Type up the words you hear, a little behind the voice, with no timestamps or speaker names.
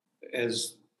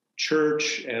as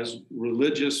church, as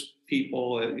religious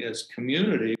people, as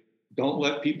community, don't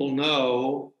let people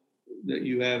know that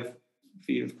you have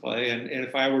feet of clay. And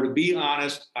if I were to be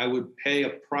honest, I would pay a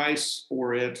price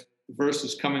for it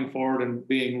versus coming forward and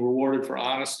being rewarded for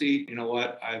honesty. You know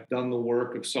what? I've done the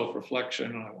work of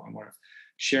self-reflection, and I want to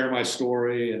share my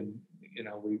story. And,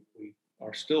 we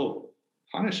are still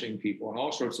punishing people in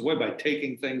all sorts of ways by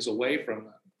taking things away from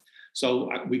them. So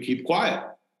we keep quiet.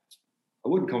 I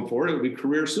wouldn't come forward. It would be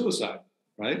career suicide,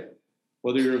 right?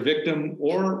 Whether you're a victim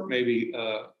or maybe,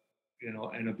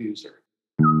 an abuser.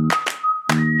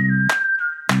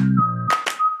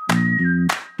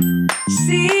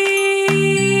 See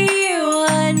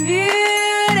one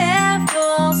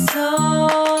beautiful soul.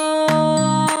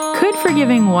 Could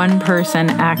forgiving one person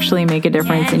actually make a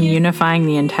difference in unifying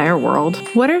the entire world?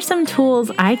 What are some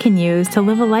tools I can use to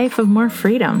live a life of more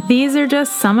freedom? These are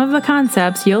just some of the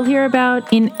concepts you'll hear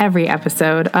about in every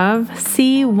episode of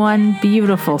See One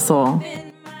Beautiful Soul.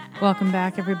 Welcome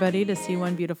back, everybody, to See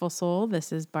One Beautiful Soul.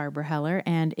 This is Barbara Heller,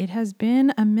 and it has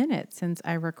been a minute since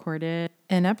I recorded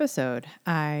an episode.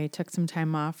 I took some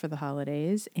time off for the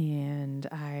holidays, and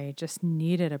I just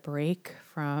needed a break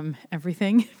from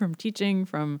everything, from teaching,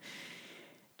 from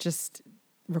just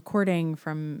recording.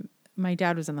 My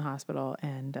dad was in the hospital,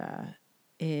 and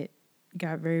it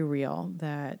got very real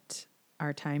that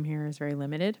our time here is very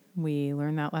limited. We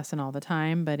learn that lesson all the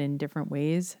time, but in different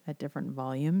ways, at different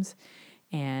volumes.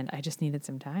 And I just needed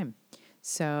some time.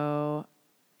 So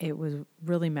it was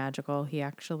really magical. He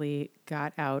actually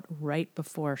got out right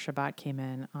before Shabbat came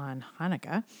in on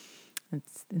Hanukkah.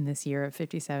 It's in this year of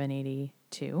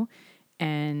 5782.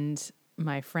 And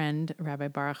my friend, Rabbi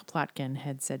Baruch Plotkin,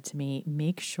 had said to me,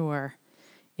 make sure,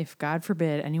 if God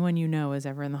forbid anyone you know is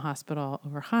ever in the hospital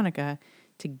over Hanukkah,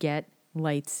 to get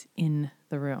lights in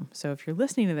the room. So if you're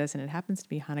listening to this and it happens to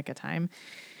be Hanukkah time,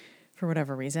 for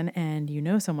whatever reason, and you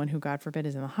know someone who, God forbid,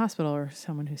 is in the hospital or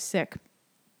someone who's sick,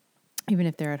 even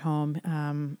if they're at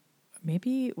home,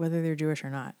 maybe whether they're Jewish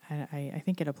or not, I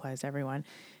think it applies to everyone.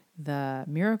 The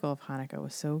miracle of Hanukkah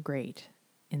was so great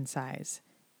in size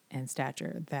and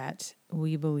stature that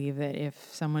we believe that if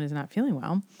someone is not feeling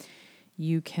well,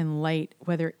 you can light,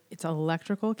 whether it's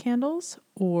electrical candles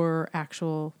or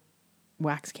actual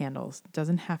wax candles. It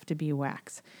doesn't have to be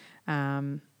wax.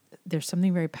 There's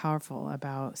something very powerful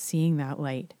about seeing that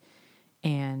light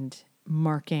and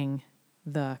marking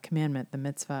the commandment, the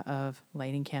mitzvah of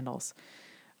lighting candles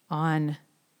on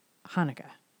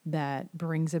Hanukkah that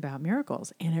brings about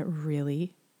miracles. And it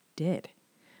really did.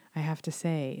 I have to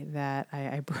say that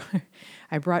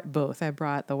I brought both. I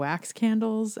brought the wax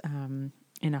candles in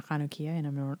a Chanukiah, in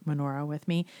a menorah with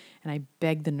me, and I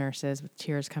begged the nurses with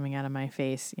tears coming out of my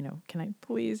face, can I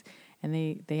please? And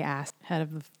they asked head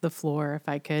of the floor if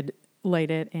I could light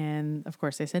it. And of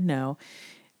course they said no.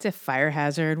 It's a fire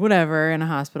hazard, whatever, in a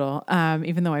hospital,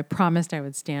 even though I promised I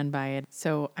would stand by it.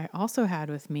 So I also had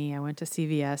with me, I went to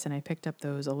CVS and I picked up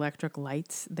those electric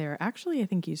lights. They're actually, I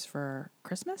think, used for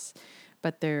Christmas,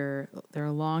 but they're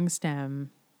long stem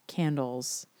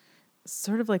candles,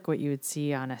 sort of like what you would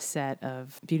see on a set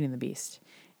of Beauty and the Beast.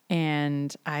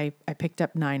 And I picked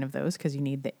up 9 of those because you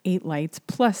need the 8 lights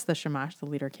plus the shamash, the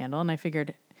liter candle. And I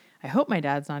figured, I hope my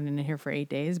dad's not in here for 8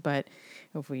 days, but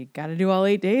if we got to do all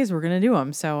 8 days, we're going to do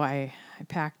them. So I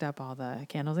packed up all the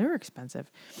candles. They were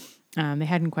expensive. They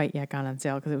hadn't quite yet gone on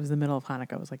sale because it was the middle of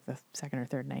Hanukkah. It was like the second or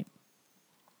third night.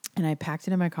 And I packed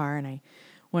it in my car and I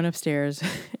went upstairs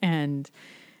and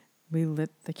we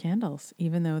lit the candles,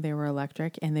 even though they were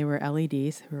electric and they were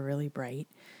LEDs. They were really bright.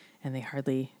 And they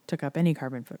hardly took up any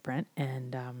carbon footprint.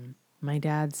 And my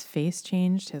dad's face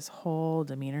changed. His whole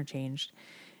demeanor changed.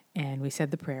 And we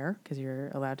said the prayer, because you're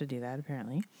allowed to do that,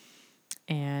 apparently.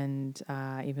 And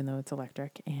even though it's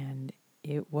electric. And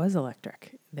it was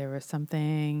electric. There was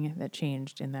something that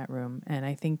changed in that room. And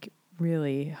I think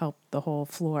really helped the whole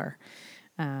floor.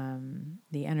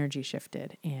 The energy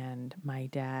shifted. And my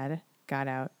dad got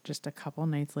out just a couple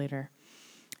nights later.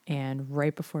 And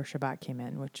right before Shabbat came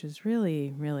in, which is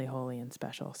really, really holy and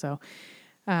special. So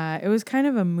it was kind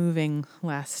of a moving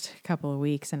last couple of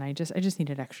weeks, and I just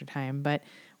needed extra time. But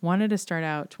wanted to start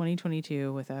out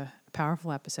 2022 with a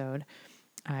powerful episode.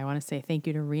 I want to say thank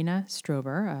you to Rena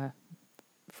Strober, a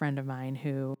friend of mine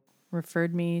who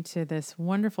referred me to this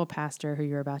wonderful pastor who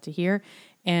you're about to hear.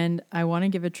 And I want to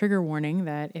give a trigger warning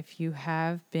that if you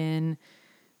have been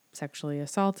sexually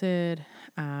assaulted,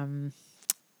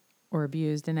 or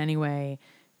abused in any way,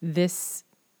 this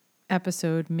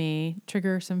episode may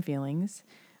trigger some feelings.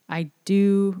 I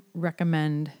do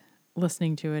recommend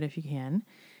listening to it if you can,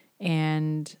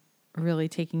 and really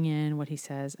taking in what he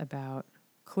says about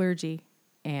clergy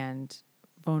and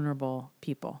vulnerable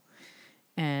people.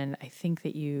 And I think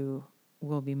that you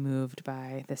will be moved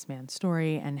by this man's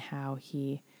story and how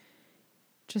he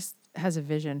just has a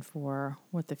vision for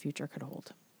what the future could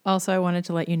hold. Also, I wanted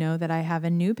to let you know that I have a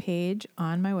new page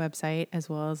on my website as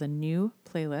well as a new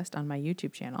playlist on my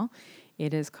YouTube channel.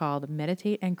 It is called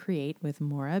Meditate and Create with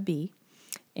Maura B.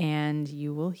 And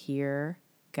you will hear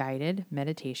guided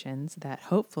meditations that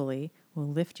hopefully will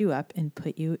lift you up and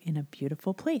put you in a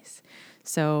beautiful place.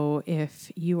 So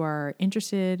if you are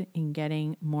interested in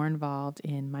getting more involved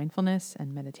in mindfulness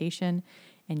and meditation,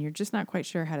 and you're just not quite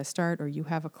sure how to start, or you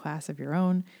have a class of your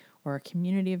own, or a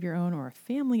community of your own, or a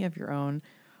family of your own,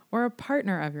 or a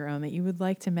partner of your own that you would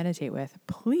like to meditate with,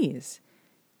 please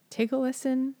take a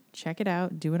listen, check it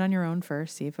out, do it on your own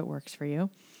first, see if it works for you,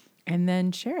 and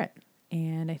then share it.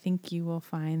 And I think you will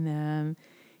find them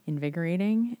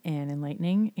invigorating and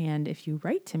enlightening. And if you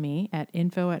write to me at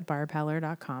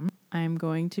info@barbpeller.com, I'm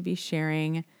going to be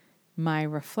sharing my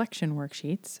reflection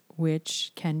worksheets,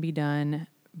 which can be done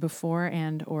before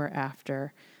and or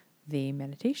after the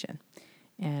meditation.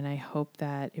 And I hope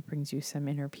that it brings you some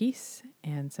inner peace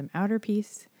and some outer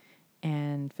peace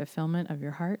and fulfillment of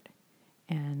your heart.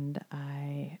 And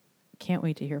I can't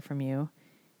wait to hear from you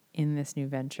in this new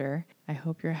venture. I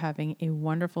hope you're having a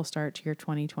wonderful start to your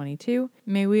 2022.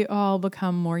 May we all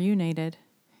become more united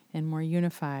and more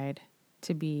unified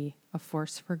to be a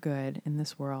force for good in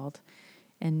this world.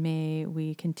 And may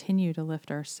we continue to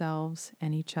lift ourselves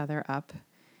and each other up.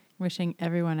 Wishing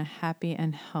everyone a happy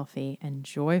and healthy and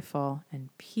joyful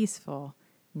and peaceful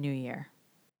new year.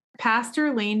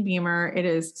 Pastor Lane Beamer, it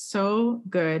is so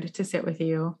good to sit with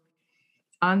you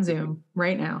on Zoom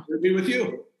right now. Good to be with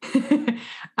you.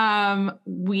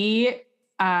 We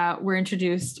were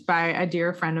introduced by a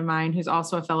dear friend of mine who's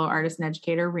also a fellow artist and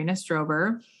educator, Rena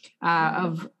Strober,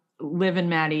 of Liv and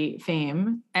Maddie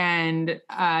fame. And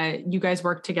you guys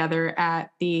worked together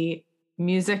at the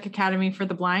Music Academy for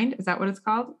the Blind. Is that what it's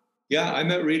called? Yeah, I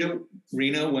met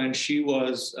Rena when she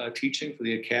was teaching for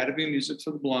the Academy of Music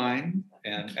for the Blind,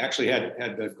 and actually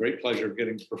had the great pleasure of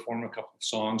getting to perform a couple of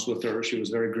songs with her. She was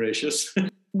very gracious.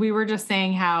 We were just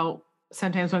saying how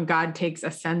sometimes when God takes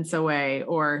a sense away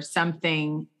or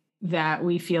something that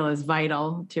we feel is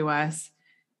vital to us,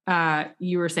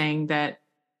 you were saying that,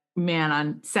 man,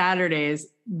 on Saturdays,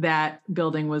 that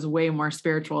building was way more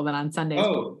spiritual than on Sundays.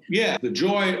 Oh, yeah. The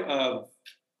joy of,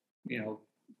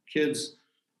 kids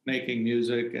making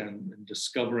music and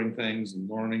discovering things and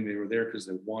learning. They were there because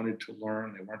they wanted to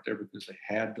learn. They weren't there because they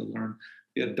had to learn.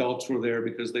 The adults were there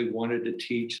because they wanted to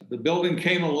teach. The building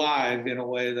came alive in a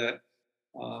way that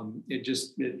it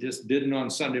just didn't on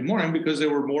Sunday morning, because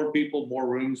there were more people, more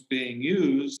rooms being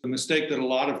used. The mistake that a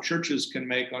lot of churches can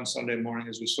make on Sunday morning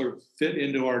is we sort of fit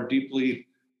into our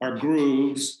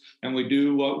grooves, and we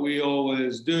do what we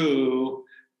always do.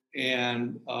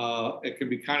 And it can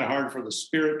be kind of hard for the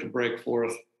spirit to break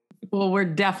forth. Well, we're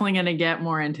definitely going to get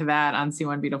more into that on See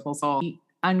One Beautiful Soul. Be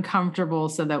uncomfortable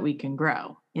so that we can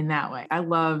grow in that way. I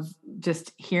love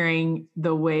just hearing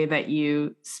the way that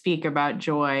you speak about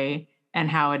joy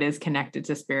and how it is connected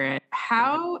to spirit.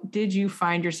 How did you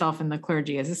find yourself in the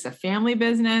clergy? Is this a family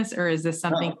business, or is this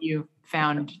something you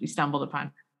stumbled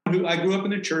upon? I grew up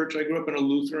in the church. I grew up in a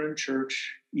Lutheran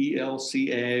church,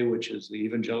 ELCA, which is the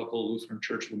Evangelical Lutheran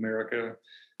Church of America,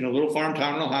 in a little farm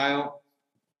town in Ohio.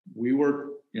 We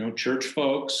were, church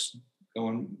folks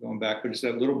going back, but it's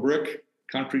that little brick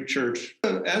country church.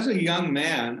 As a young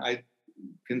man, I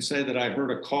can say that I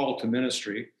heard a call to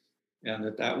ministry, and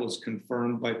that was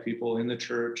confirmed by people in the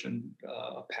church and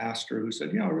a pastor who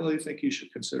said, I really think you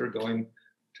should consider going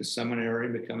to seminary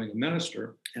and becoming a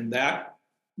minister. And that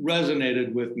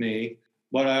resonated with me.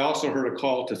 But I also heard a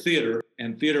call to theater,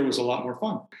 and theater was a lot more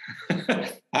fun.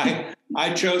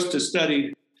 I chose to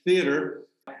study theater,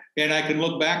 and I can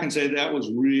look back and say that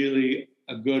was really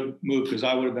a good move, because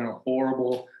I would have been a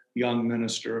horrible young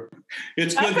minister.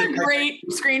 That's a great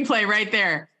screenplay right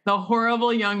there. The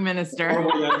horrible young minister.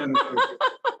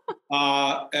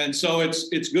 And so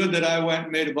it's good that I went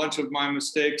and made a bunch of my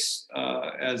mistakes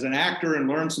as an actor and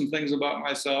learned some things about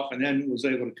myself, and then was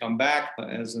able to come back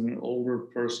as an older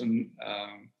person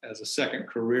as a second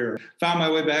career. Found my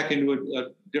way back into a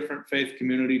different faith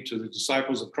community, to the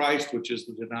Disciples of Christ, which is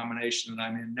the denomination that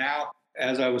I'm in now.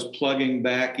 As I was plugging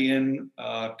back in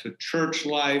to church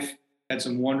life, had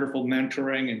some wonderful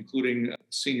mentoring, including a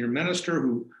senior minister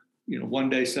who, one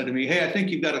day said to me, "Hey, I think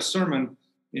you've got a sermon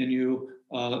in you.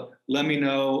 Let me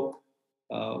know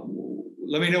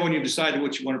when you've decided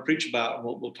what you want to preach about, and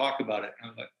we'll talk about it."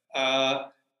 And I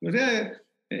was like, yeah.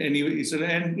 And he said,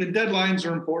 "And the deadlines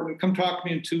are important. Come talk to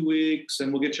me in 2 weeks,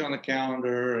 and we'll get you on the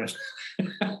calendar."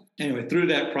 Anyway, through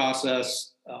that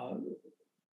process,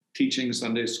 teaching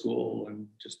Sunday school and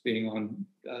just being on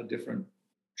different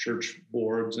church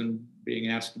boards and being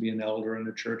asked to be an elder in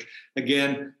the church.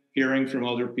 Again, hearing from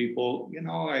other people,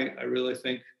 I really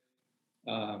think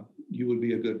you would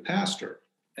be a good pastor,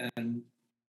 and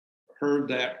heard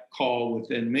that call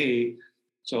within me.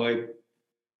 So I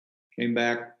came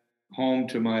back home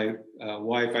to my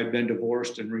wife. I'd been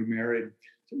divorced and remarried.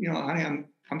 Said, honey,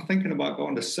 I'm thinking about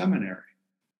going to seminary.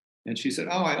 And she said,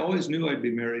 oh, I always knew I'd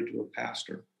be married to a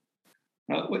pastor.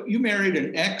 You married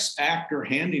an ex-actor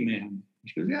handyman.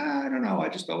 She goes, yeah, I don't know.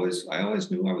 I always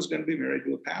knew I was going to be married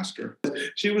to a pastor.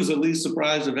 She was the least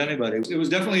surprised of anybody. It was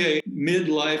definitely a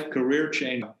midlife career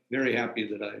change. I'm very happy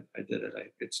that I did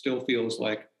it. It still feels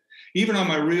like, even on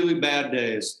my really bad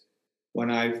days, when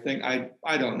I think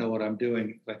I don't know what I'm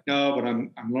doing, like, no, but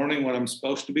I'm learning what I'm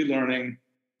supposed to be learning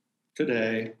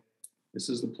today. This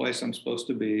is the place I'm supposed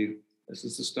to be. This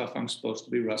is the stuff I'm supposed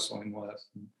to be wrestling with.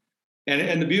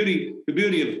 And the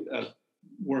beauty of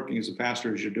working as a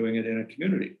pastor is you're doing it in a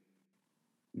community.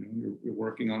 You're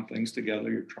working on things together.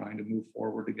 You're trying to move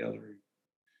forward together,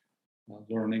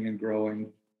 learning and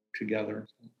growing together.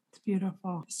 It's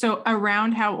beautiful. So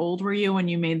around how old were you when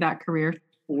you made that career?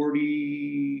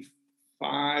 45,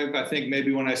 I think,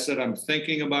 maybe, when I said I'm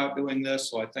thinking about doing this.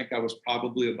 So I think I was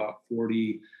probably about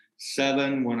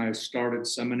 47 when I started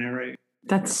seminary.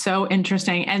 That's so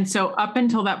interesting. And so up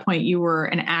until that point, you were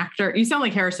an actor. You sound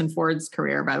like Harrison Ford's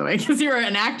career, by the way, because you were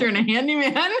an actor and a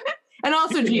handyman. And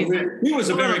also Jesus. He was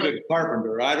a very good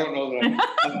carpenter. I don't know that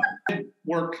I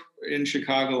worked in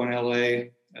Chicago and LA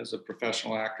as a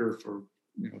professional actor for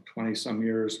 20 some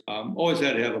years. Always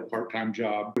had to have a part-time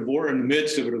job. In the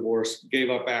midst of a divorce,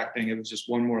 gave up acting. It was just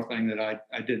one more thing that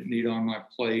I didn't need on my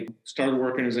plate. Started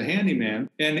working as a handyman.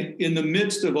 And in the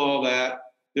midst of all that,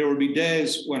 there would be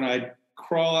days when I'd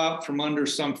crawl out from under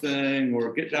something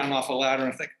or get down off a ladder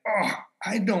and think,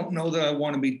 I don't know that I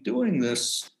want to be doing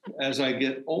this as I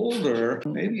get older.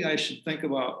 Maybe I should think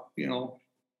about,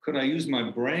 could I use my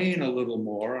brain a little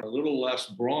more, a little less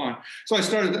brawn? So I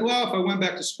started, if I went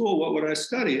back to school, what would I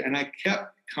study? And I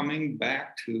kept coming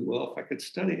back to, if I could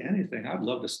study anything, I'd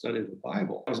love to study the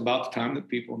Bible. It was about the time that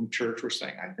people in the church were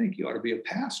saying, I think you ought to be a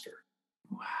pastor.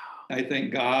 Wow. I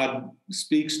think God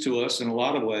speaks to us in a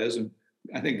lot of ways. And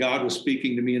I think God was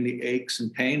speaking to me in the aches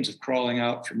and pains of crawling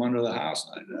out from under the house.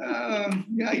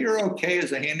 Yeah, you're okay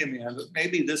as a handyman, but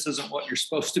maybe this isn't what you're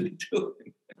supposed to be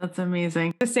doing. That's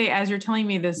amazing. To say, as you're telling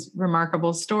me this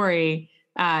remarkable story,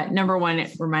 number one,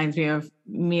 it reminds me of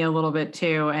me a little bit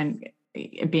too. And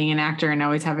being an actor and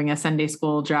always having a Sunday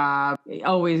school job,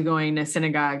 always going to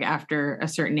synagogue after a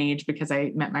certain age because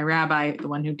I met my rabbi, the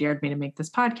one who dared me to make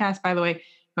this podcast, by the way,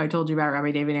 who I told you about,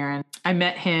 Rabbi David Aaron. I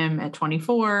met him at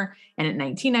 24, and at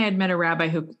 19, I had met a rabbi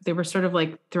who they were sort of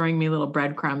like throwing me little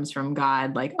breadcrumbs from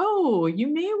God, like, oh, you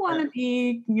may want to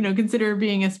be, consider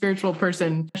being a spiritual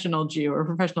person, professional Jew or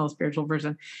professional spiritual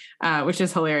person, which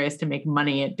is hilarious to make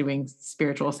money at doing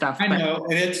spiritual stuff. I know.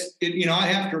 And I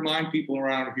have to remind people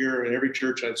around here at every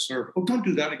church I've served, don't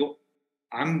do that. I go,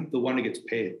 I'm the one that gets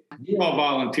paid. You're all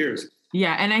volunteers.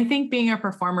 Yeah. And I think being a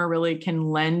performer really can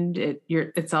lend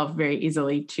itself very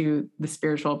easily to the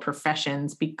spiritual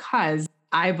professions, because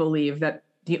I believe that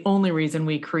the only reason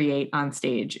we create on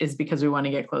stage is because we want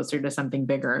to get closer to something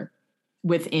bigger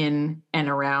within and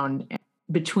around,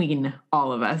 between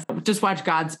all of us. Just watch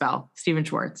Godspell, Stephen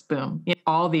Schwartz, boom.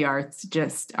 All the arts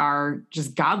are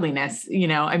just godliness.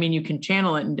 You can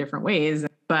channel it in different ways,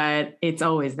 but it's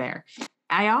always there.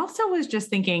 I also was just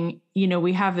thinking,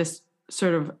 we have this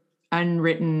sort of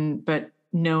unwritten but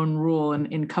known rule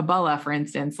in Kabbalah, for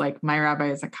instance, like my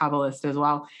rabbi is a Kabbalist as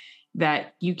well,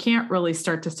 that you can't really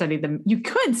start to study them. You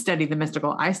could study the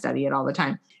mystical. I study it all the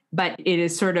time, but it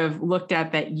is sort of looked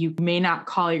at that you may not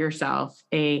call yourself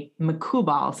a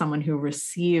makubal, someone who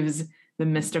receives the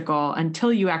mystical,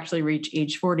 until you actually reach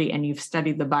age 40 and you've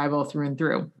studied the Bible through and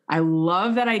through. I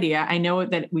love that idea. I know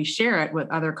that we share it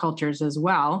with other cultures as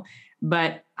well,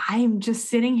 but I'm just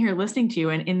sitting here listening to you.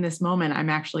 And in this moment, I'm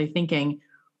actually thinking,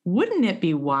 wouldn't it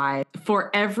be wise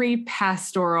for every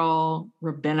pastoral,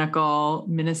 rabbinical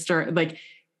minister, like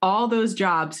all those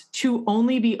jobs, to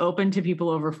only be open to people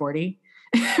over 40?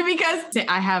 Because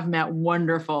I have met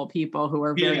wonderful people who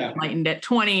are very enlightened at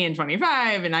 20 and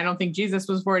 25. And I don't think Jesus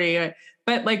was 40,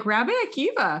 but like Rabbi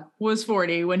Akiva was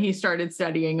 40 when he started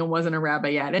studying and wasn't a rabbi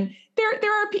yet. And there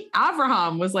are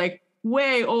Avraham was like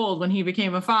way old when he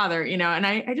became a father, and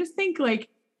I just think like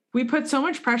we put so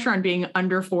much pressure on being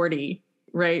under 40,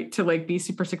 right, to like be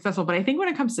super successful. But I think when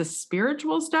it comes to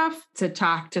spiritual stuff, to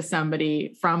talk to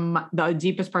somebody from the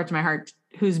deepest parts of my heart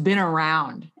who's been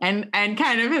around and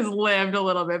kind of has lived a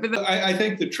little bit. But I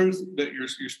think the truth that you're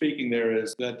speaking there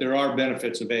is that there are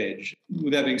benefits of age.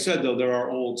 With that being said, though, there are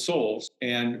old souls,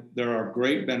 and there are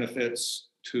great benefits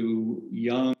to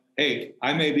young. Hey,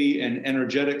 I may be an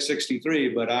energetic 63,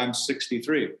 but I'm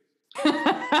 63.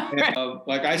 And,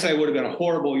 like I say, I would have been a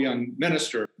horrible young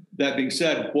minister. That being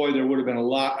said, boy, there would have been a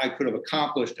lot I could have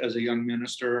accomplished as a young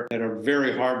minister that are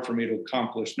very hard for me to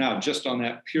accomplish now, just on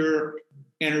that pure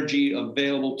energy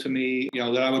available to me,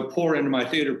 that I would pour into my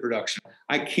theater production.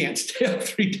 I can't stay up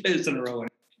 3 days in a row.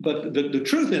 But the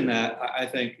truth in that, I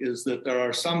think, is that there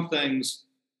are some things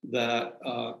that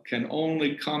can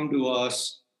only come to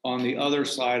us on the other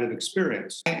side of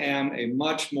experience. I am a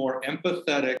much more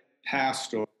empathetic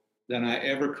pastor than I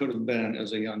ever could have been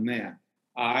as a young man.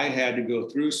 I had to go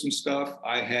through some stuff.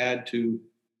 I had to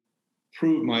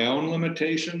prove my own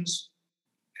limitations,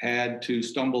 had to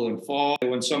stumble and fall.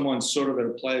 When someone's sort of at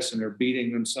a place and they're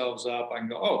beating themselves up, I can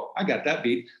go, oh, I got that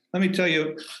beat. Let me tell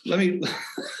you,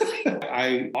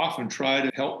 I often try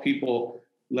to help people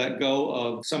let go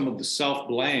of some of the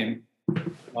self-blame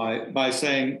by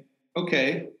saying,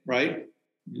 okay, right,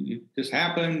 this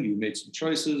happened, you made some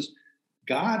choices.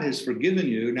 God has forgiven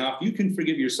you. Now, if you can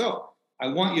forgive yourself, I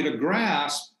want you to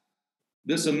grasp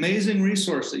this amazing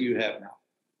resource that you have now.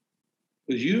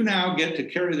 Because you now get to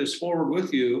carry this forward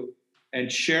with you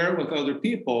and share it with other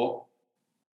people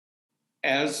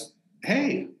as,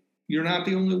 hey, you're not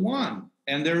the only one.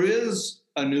 And there is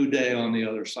a new day on the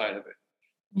other side of it.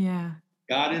 Yeah.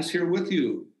 God is here with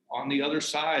you on the other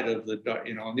side of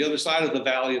on the other side of the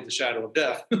valley of the shadow of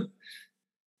death.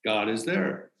 God is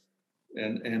there.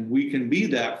 And we can be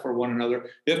that for one another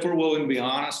if we're willing to be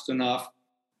honest enough,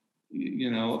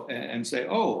 and say,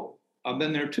 oh, I've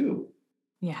been there too.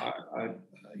 Yeah.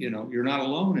 You're not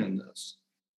alone in this.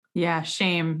 Yeah.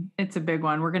 Shame. It's a big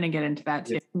one. We're going to get into that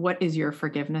too. Yeah. What is your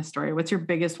forgiveness story? What's your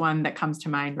biggest one that comes to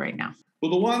mind right now?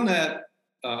 Well, the one that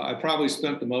I probably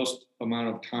spent the most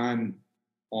amount of time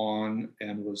on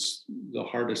and was the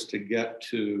hardest to get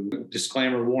to,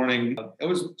 disclaimer, warning, I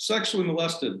was sexually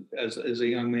molested as a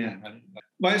young man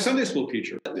by a Sunday school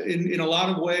teacher. In a lot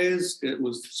of ways, it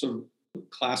was sort of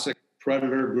classic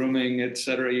predator grooming, et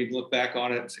cetera. You look back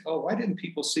on it and say, oh, why didn't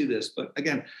people see this? But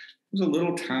again, it was a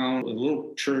little town, a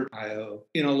little church, Iowa.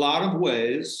 In a lot of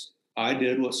ways, I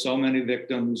did what so many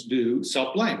victims do,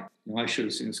 self-blame. I should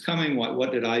have seen this coming.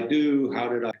 What did I do? How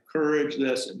did I encourage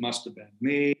this? It must have been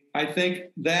me. I think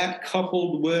that,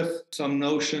 coupled with some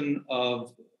notion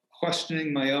of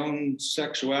questioning my own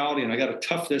sexuality, and I got to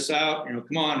tough this out.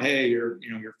 Come on, hey, you're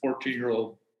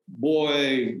 14-year-old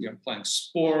boy, playing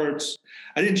sports.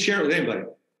 I didn't share it with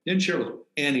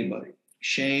anybody.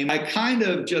 Shame. I kind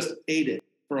of just ate it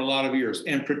for a lot of years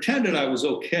and pretended I was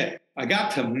okay. I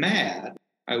got to mad.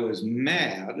 I was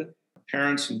mad.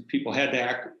 Parents and people had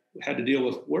to deal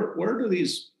with where do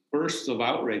these bursts of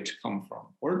outrage come from?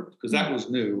 Because that was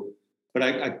new, but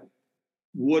I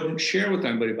wouldn't share with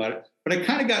anybody about it. But I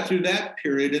kind of got through that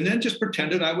period and then just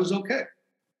pretended I was okay.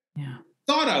 Yeah.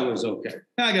 Thought I was okay.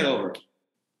 I got over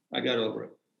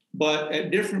it. But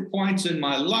at different points in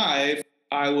my life,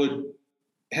 I would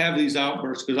have these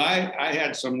outbursts because I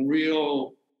had some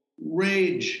real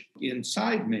rage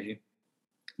inside me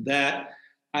that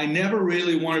I never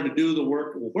really wanted to do the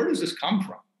work. Well, where does this come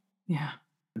from? Yeah.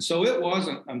 And so it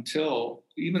wasn't until,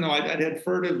 even though I'd had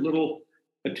furtive little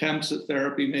attempts at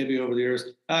therapy maybe over the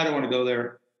years, I don't want to go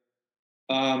there.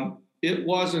 It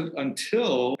wasn't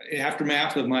until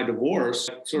aftermath of my divorce,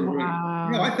 sort of,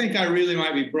 I think I really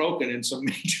might be broken in some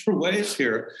major ways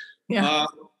here. Yeah.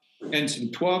 And some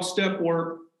 12-step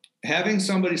work, having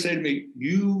somebody say to me,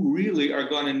 you really are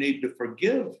going to need to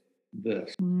forgive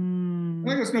this. I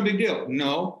think it's no big deal.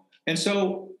 No. And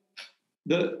so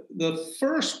the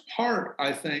first part,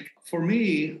 I think, for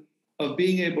me, of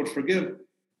being able to forgive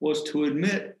was to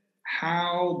admit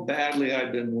how badly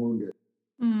I'd been wounded.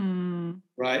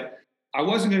 Right? I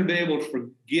wasn't going to be able to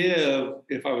forgive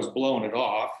if I was blowing it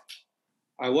off.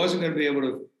 I wasn't going to be able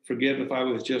to forgive if I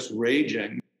was just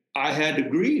raging. I had to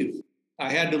grieve. I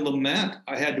had to lament.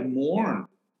 I had to mourn.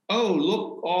 Oh,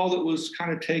 look, all that was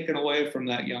kind of taken away from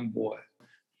that young boy.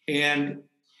 And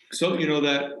so,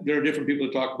 that there are different people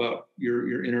that talk about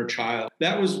your inner child.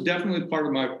 That was definitely part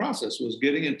of my process, was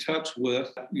getting in touch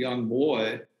with that young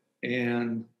boy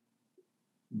and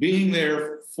being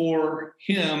there for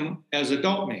him as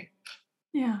adult me.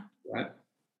 Yeah. Right.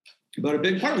 But a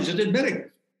big part was just admitting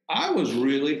I was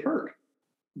really hurt.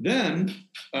 Then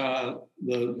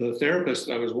the therapist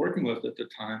I was working with at the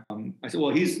time, I said,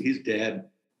 well, he's dead.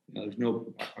 There's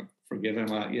no, forgive him.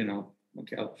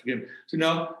 Okay, I'll forgive him. So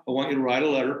no, I want you to write a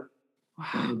letter. Wow.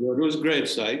 And go to his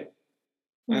gravesite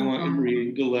I want you to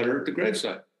read the letter at the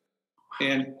graveside.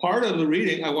 And part of the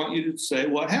reading, I want you to say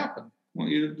what happened. I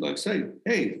want you to say,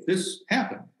 hey, this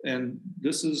happened, and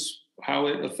this is how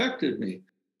it affected me.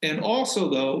 And also,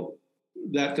 though,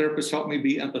 that therapist helped me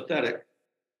be empathetic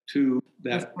to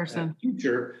that person, that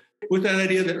teacher, with that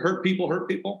idea that hurt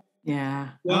people. Yeah.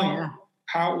 Well,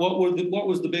 what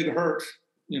was the big hurt?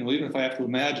 Even if I have to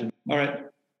imagine. All right.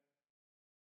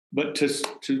 But to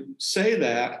say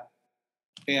that,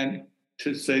 and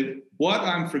to say what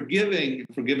I'm forgiving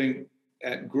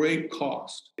at great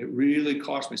cost. It really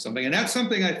cost me something. And that's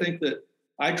something I think that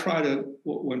I try to,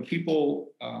 when people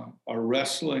are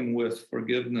wrestling with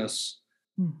forgiveness,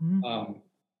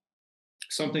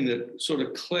 something that sort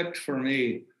of clicked for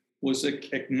me was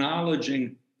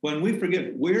acknowledging when we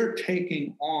forgive, we're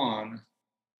taking on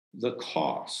the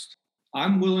cost.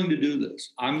 I'm willing to do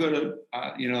this. I'm going to,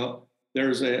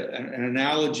 there's an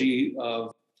analogy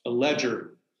of a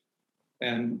ledger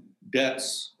and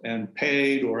debts and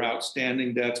paid or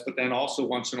outstanding debts, but then also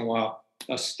once in a while,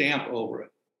 a stamp over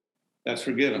it. That's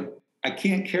forgiven. I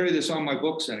can't carry this on my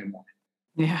books anymore.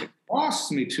 Yeah. It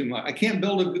costs me too much. I can't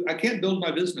build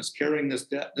my business carrying this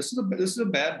debt. This is a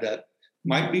bad debt.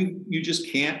 Might be you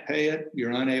just can't pay it.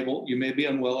 You're unable. You may be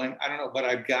unwilling. I don't know, but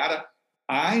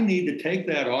I need to take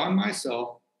that on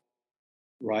myself,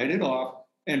 write it off.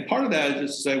 And part of that is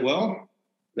just to say, well,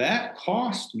 that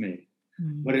cost me,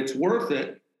 but it's worth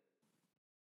it.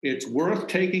 It's worth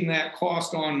taking that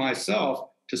cost on myself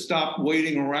to stop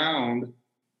waiting around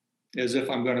as if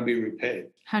I'm going to be repaid.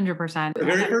 100%. The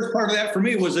very first part of that for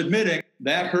me was admitting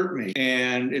that hurt me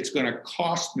and it's going to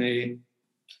cost me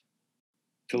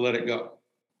to let it go,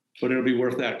 but it'll be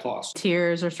worth that cost.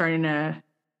 Tears are starting to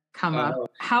come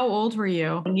up. How old were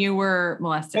you when you were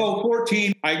molested?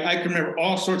 14. I can remember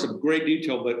all sorts of great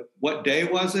detail, but what day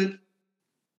was it?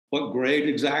 What grade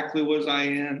exactly was I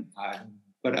in?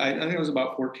 But I think it was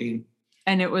about 14.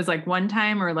 And it was one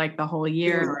time or the whole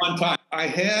year? It was one time. I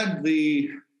had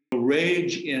the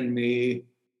rage in me,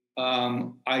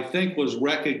 I think was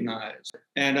recognized.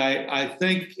 And I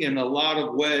think in a lot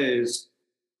of ways,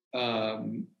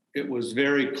 it was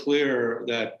very clear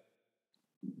that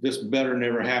this better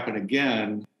never happen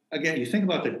again. Again, you think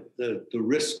about the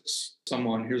risks.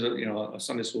 Here's a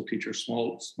Sunday school teacher,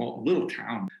 small little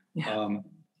town,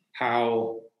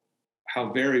 how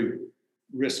very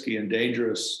risky and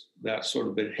dangerous that sort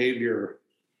of behavior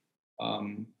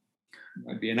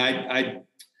might be. And I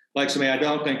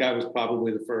don't think I was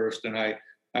probably the first, and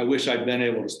I wish I'd been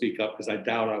able to speak up because I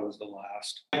doubt I was the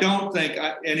last. I don't think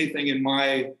anything in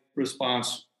my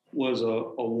response was a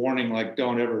warning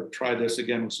don't ever try this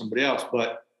again with somebody else,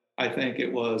 but I think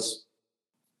it was,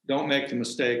 don't make the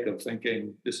mistake of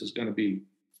thinking this is going to be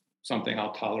something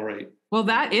I'll tolerate. Well,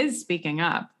 that is speaking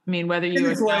up. I mean, whether you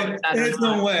acknowledge that in its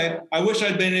own way, I wish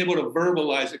I'd been able to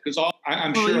verbalize it because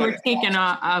I'm sure you were taken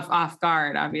off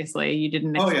guard. Obviously, you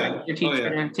didn't expect your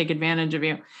teacher to take advantage of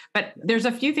you. But there's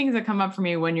a few things that come up for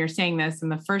me when you're saying this, and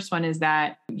the first one is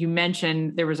that you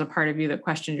mentioned there was a part of you that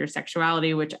questioned your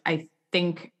sexuality, which I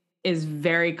think is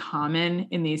very common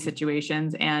in these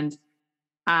situations. And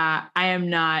I am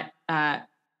not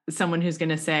someone who's going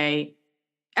to say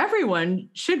everyone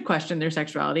should question their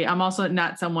sexuality. I'm also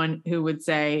not someone who would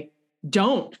say,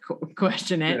 don't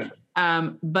question it. Yeah.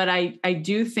 But I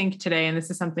do think today, and this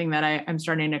is something that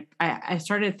I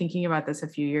started thinking about this a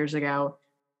few years ago.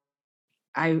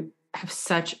 I have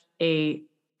such a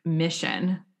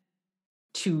mission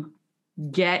to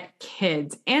get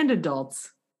kids and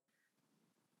adults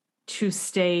to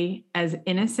stay as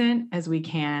innocent as we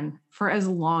can for as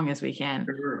long as we can.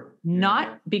 Sure.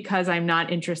 Not because I'm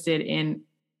not interested in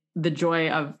the joy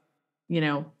of,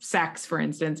 sex, for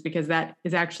instance, because that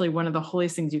is actually one of the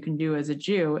holiest things you can do as a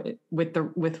Jew with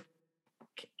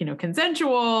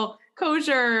consensual,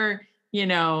 kosher,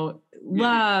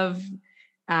 love.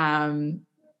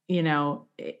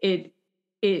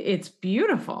 It's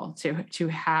beautiful to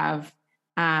have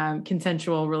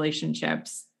consensual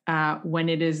relationships when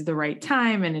it is the right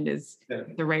time and it is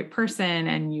the right person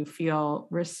and you feel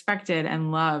respected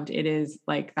and loved. It is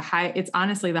it's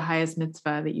honestly the highest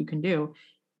mitzvah that you can do.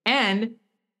 And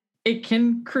it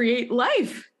can create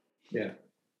life. Yeah.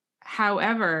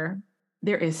 However,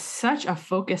 there is such a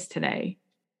focus today.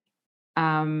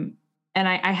 And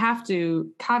I have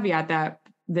to caveat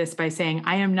this by saying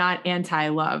I am not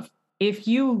anti-love. If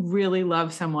you really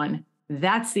love someone,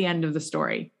 that's the end of the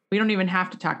story. We don't even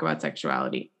have to talk about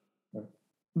sexuality.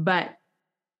 But,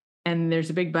 and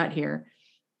there's a big but here,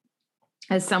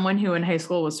 as someone who in high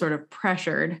school was sort of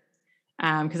pressured,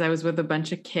 because I was with a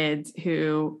bunch of kids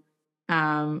who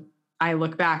I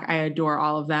look back, I adore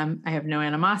all of them. I have no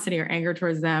animosity or anger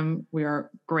towards them. We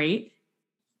are great.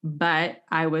 But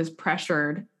I was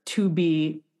pressured to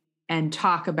be and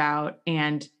talk about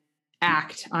and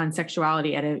act on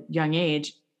sexuality at a young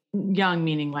age. Young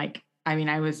meaning like, I mean,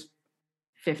 I was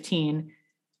 15.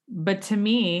 But to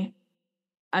me,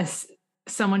 as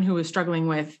someone who was struggling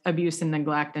with abuse and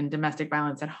neglect and domestic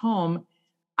violence at home,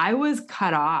 I was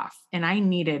cut off and I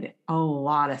needed a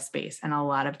lot of space and a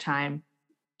lot of time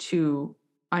to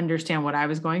understand what I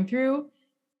was going through.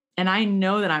 And I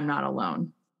know that I'm not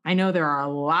alone. I know there are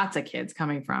lots of kids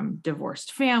coming from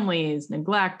divorced families,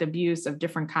 neglect, abuse of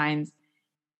different kinds.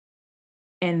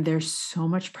 And there's so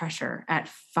much pressure at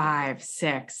 5,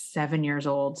 6, 7 years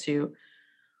old to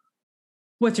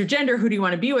what's your gender? Who do you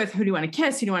want to be with? Who do you want to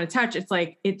kiss? Who do you want to touch? It's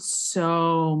like, it's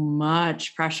so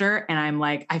much pressure. And I'm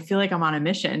like, I feel like I'm on a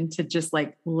mission to just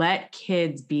like, let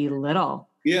kids be little.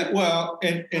 Yeah. Well,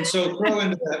 and so throw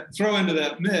into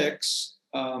that mix,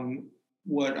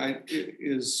 what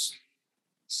is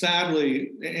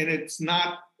sadly, and it's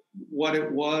not what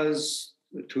it was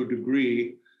to a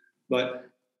degree, but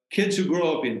kids who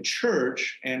grow up in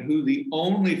church and who the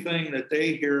only thing that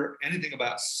they hear anything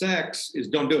about sex is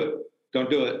don't do it. Don't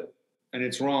do it. And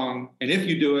it's wrong. And if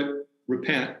you do it,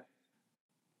 repent.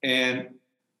 And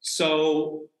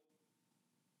so,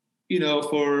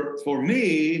 for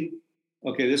me,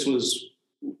 okay, this was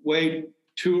way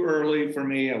too early for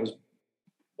me. I was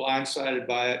blindsided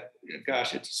by it.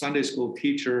 Gosh, it's a Sunday school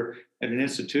teacher at an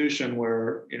institution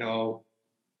where,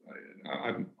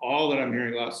 all that I'm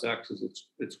hearing about sex is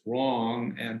it's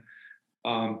wrong. And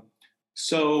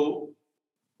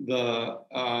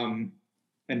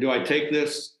and do I take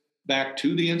this back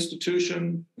to the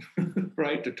institution,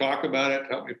 right, to talk about it, to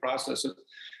help me process it?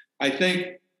 I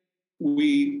think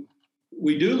we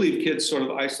do leave kids sort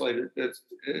of isolated.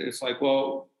 It's like,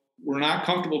 well, we're not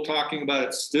comfortable talking about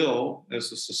it still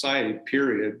as a society,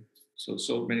 period.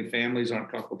 So many families aren't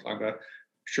comfortable talking about it.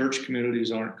 Church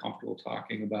communities aren't comfortable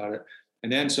talking about it.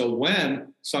 And then so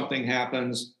when something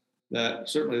happens that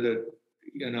certainly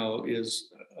is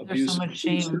abuse, there's so much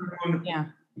shame. Yeah.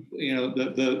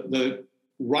 The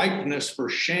ripeness for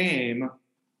shame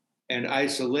and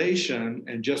isolation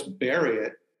and just bury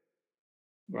it,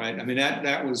 right? I mean,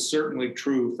 that was certainly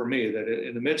true for me, that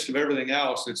in the midst of everything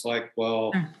else, it's like,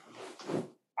 well,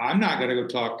 I'm not going to go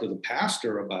talk to the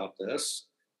pastor about this.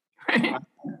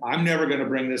 I'm never going to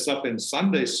bring this up in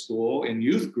Sunday school, in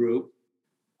youth group,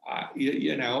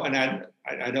 and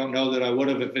I don't know that I would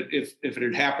have if it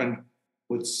had happened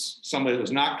with somebody that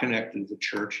was not connected to the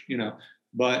church,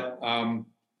 but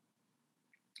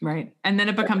right. And then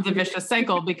it becomes a vicious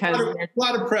cycle because a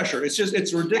lot of pressure. It's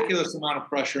a ridiculous amount of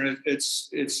pressure, and it's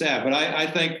sad. But I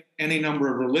think any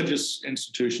number of religious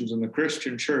institutions in the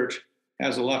Christian church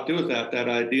has a lot to do with that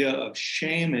idea of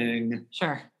shaming.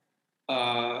 Sure.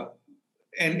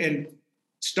 And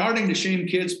starting to shame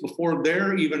kids before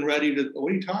they're even ready to,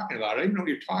 what are you talking about? I don't even know what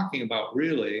you're talking about,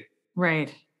 really.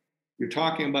 Right. You're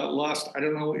talking about lust. I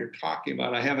don't know what you're talking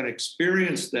about. I haven't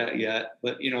experienced that yet,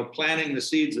 but, planting the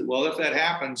seeds that, well, if that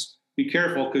happens, be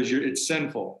careful because it's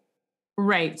sinful.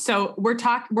 Right. So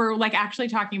we're like actually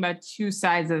talking about two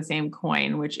sides of the same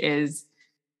coin, which is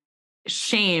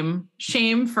shame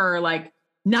for like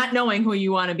not knowing who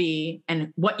you want to be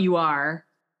and what you are.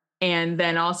 And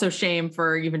then also shame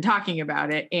for even talking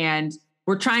about it. And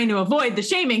we're trying to avoid the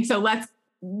shaming. So let's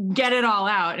get it all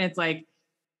out. And it's like,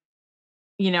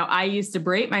 I used to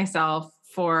berate myself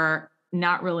for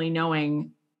not really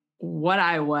knowing what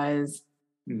I was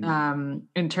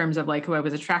in terms of like who I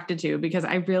was attracted to, because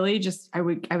I really I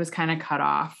was kind of cut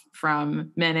off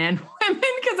from men and women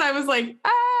because I was like,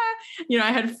 I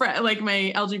had like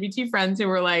my LGBT friends who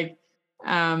were like,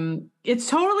 it's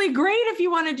totally great if you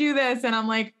want to do this. And I'm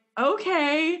like,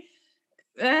 okay.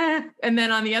 And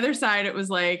then on the other side, it was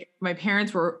like my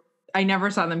parents I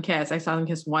never saw them kiss. I saw them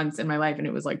kiss once in my life and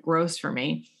it was like gross for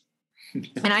me.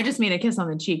 And I just mean a kiss on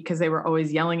the cheek because they were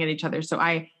always yelling at each other. So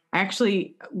I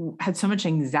actually had so much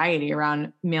anxiety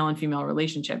around male and female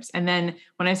relationships. And then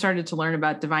when I started to learn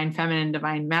about divine feminine,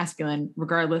 divine masculine,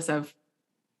 regardless of,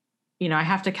 I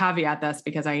have to caveat this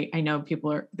because I know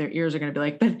their ears are going to be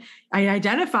like, but I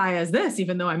identify as this,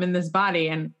 even though I'm in this body.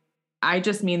 And I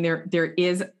just mean there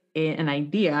is an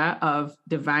idea of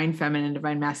divine feminine,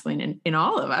 divine masculine in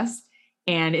all of us.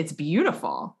 And it's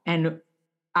beautiful. And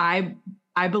I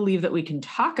believe that we can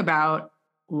talk about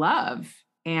love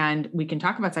and we can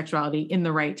talk about sexuality in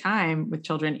the right time with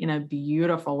children in a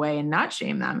beautiful way and not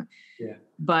shame them. Yeah.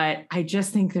 But I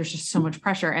just think there's just so much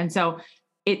pressure. And so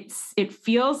it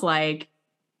feels like,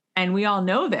 and we all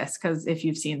know this because if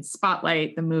you've seen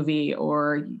Spotlight, the movie,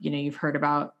 or, you've heard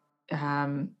about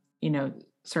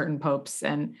certain popes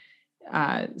and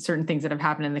certain things that have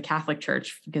happened in the Catholic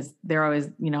Church, because they're always,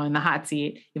 in the hot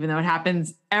seat, even though it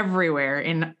happens everywhere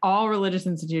in all religious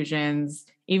institutions,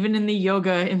 even in the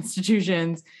yoga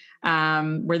institutions,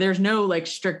 where there's no like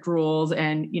strict rules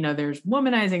and, there's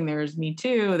womanizing, there's Me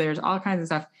Too, there's all kinds of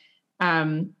stuff.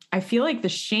 I feel like the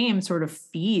shame sort of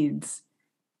feeds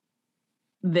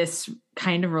this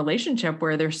kind of relationship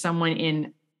where there's someone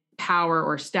in power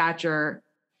or stature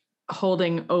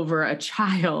holding over a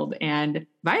child and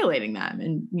violating them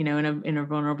and, in a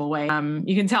vulnerable way.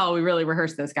 You can tell we really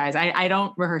rehearse this, guys. I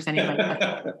don't rehearse anything.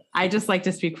 I just like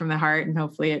to speak from the heart, and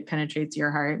hopefully it penetrates your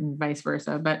heart and vice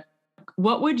versa. But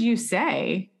what would you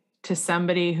say to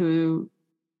somebody who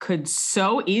could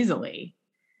so easily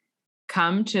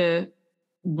come to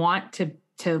want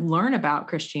to learn about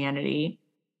Christianity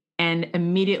and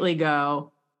immediately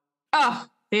go, oh,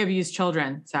 they abuse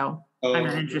children, so I'm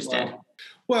not interested?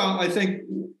 Well, I think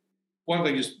one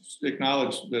thing is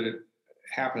acknowledge that it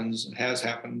happens and has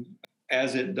happened,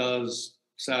 as it does,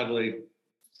 sadly,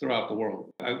 throughout the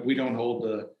world. We don't hold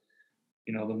the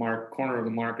corner of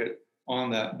the market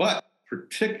on that, but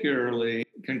particularly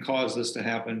can cause this to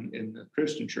happen in the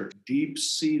Christian church.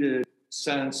 Deep-seated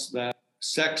sense that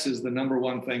sex is the number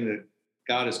one thing that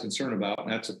God is concerned about,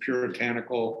 and that's a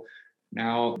puritanical,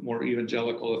 now more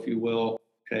evangelical, if you will,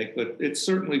 take. But it's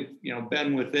certainly,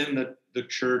 been within the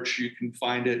church. You can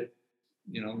find it,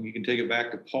 you can take it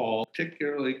back to Paul,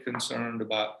 particularly concerned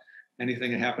about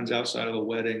anything that happens outside of the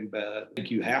wedding bed. I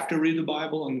think you have to read the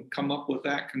Bible and come up with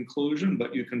that conclusion,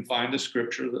 but you can find a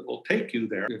scripture that will take you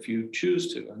there if you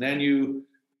choose to. And then you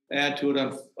add to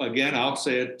it, again, I'll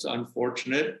say it's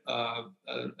unfortunate, a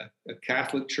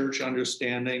Catholic Church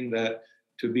understanding that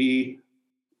to be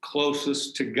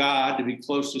closest to God, to be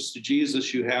closest to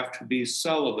Jesus, you have to be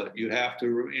celibate. You have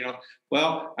to,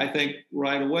 well, I think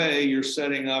right away you're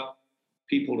setting up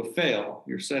people to fail.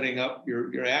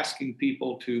 You're asking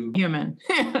people to human,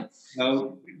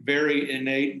 very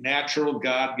innate, natural,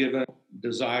 God-given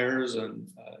desires and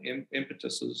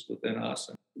impetuses within us.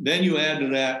 And then you add to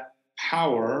that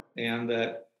power, and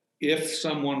that if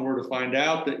someone were to find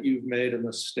out that you've made a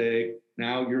mistake,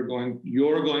 now you're going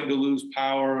to lose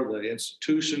power. The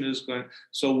institution is going.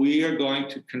 So we are going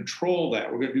to control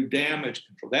that. We're going to do damage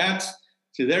control.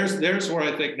 There's where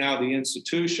I think now the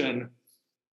institution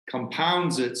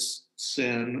compounds its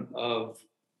sin of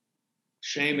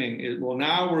shaming it. Well,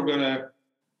 now we're going to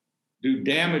do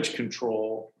damage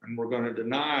control, and we're going to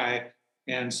deny.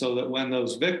 And so that when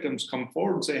those victims come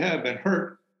forward and say, hey, I've been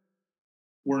hurt,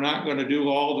 we're not going to do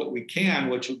all that we can,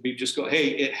 which would be just go, hey,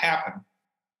 it happened.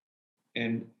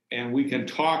 And we can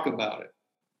talk about it,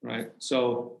 right?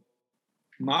 So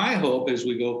my hope as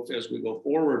we go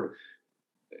forward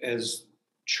as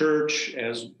church,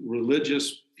 as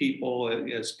religious people,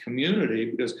 as community,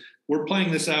 because we're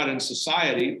playing this out in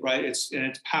society, right? It's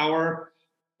power,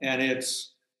 and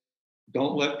it's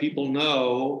don't let people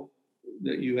know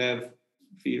that you have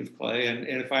feet of clay. And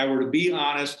if I were to be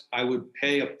honest, I would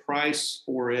pay a price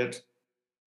for it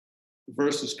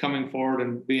versus coming forward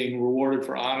and being rewarded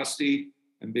for honesty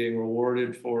and being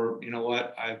rewarded for,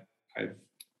 I've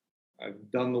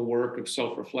done the work of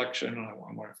self-reflection, and I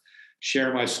want to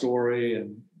share my story.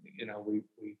 And,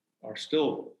 we are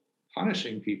still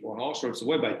punishing people in all sorts of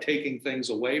ways by taking things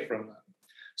away from them.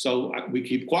 So we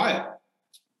keep quiet.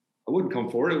 I wouldn't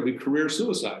come forward. It would be career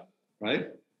suicide, right?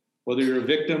 Whether you're a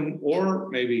victim or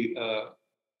maybe,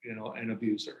 an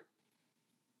abuser.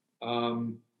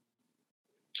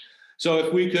 So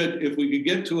if we could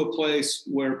get to a place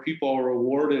where people are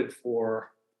rewarded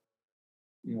for,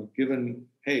 given,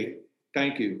 hey,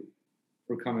 thank you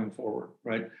for coming forward,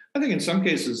 right? I think in some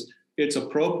cases it's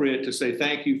appropriate to say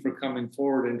thank you for coming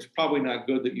forward, and it's probably not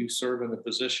good that you serve in the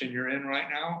position you're in right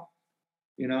now,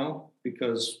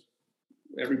 because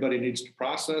everybody needs to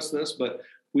process this, but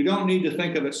we don't need to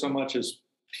think of it so much as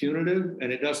punitive,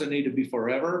 and it doesn't need to be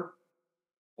forever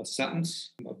a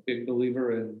sentence. I'm a big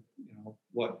believer in,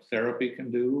 what therapy can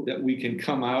do, that we can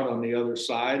come out on the other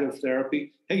side of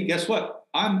therapy. Hey, guess what?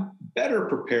 I'm better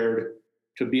prepared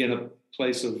to be in a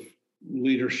place of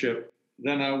leadership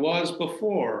than I was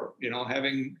before,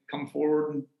 having come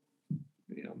forward and,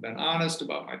 been honest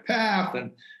about my path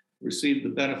and received the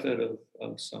benefit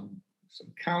of some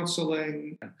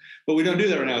counseling. But we don't do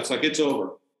that right now. It's like, it's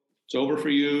over. It's over for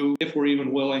you. If we're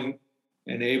even willing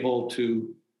and able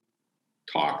to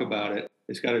talk about it,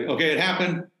 it's got to be, okay, it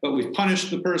happened, but we've punished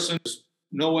the person. There's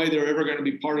no way they're ever going to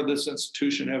be part of this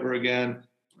institution ever again.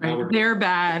 Right. They're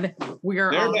bad.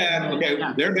 They're bad. Okay,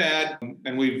 yeah. They're bad.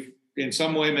 And we've in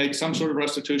some way made some sort of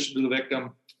restitution to the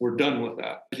victim. We're done with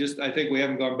that. I think we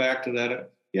haven't gone back to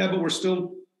that Yeah, but we're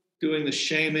still doing the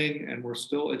shaming, and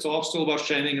it's all still about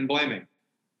shaming and blaming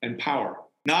and power.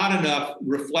 Not enough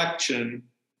reflection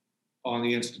on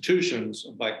the institutions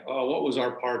of like, oh, what was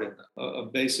our part in a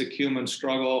basic human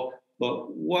struggle?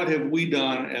 But what have we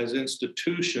done as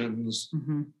institutions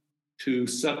to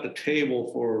set the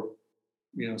table for,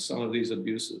 some of these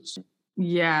abuses?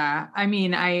 Yeah, I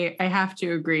mean, I have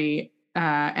to agree.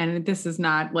 And this is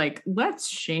not like, let's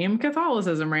shame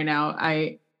Catholicism right now.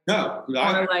 No,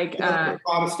 or like the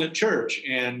Protestant church,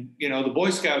 and the Boy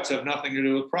Scouts have nothing to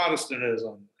do with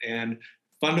Protestantism, and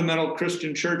fundamental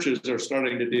Christian churches are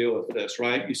starting to deal with this,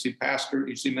 right? You see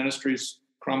ministries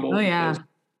crumble. Oh yeah,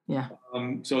 yeah.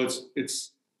 So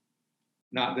it's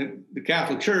not the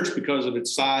Catholic Church, because of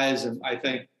its size, and I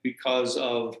think because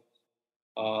of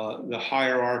the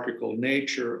hierarchical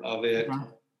nature of it,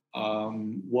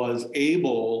 was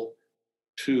able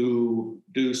to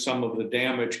do some of the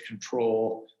damage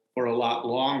control for a lot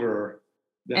longer.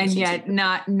 And yet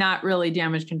not really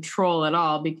damage control at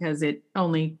all, because it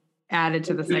only added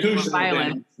to the cycle of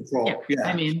violence. Yeah.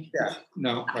 I mean,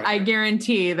 no. Right. I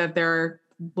guarantee that there are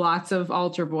lots of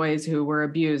altar boys who were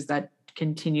abused that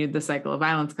continued the cycle of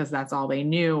violence because that's all they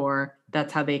knew, or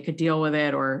that's how they could deal with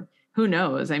it, or who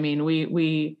knows? I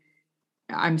mean,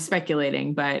 I'm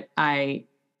speculating, but I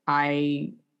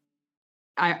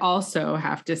also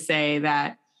have to say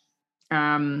that,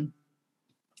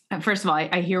 first of all,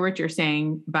 I hear what you're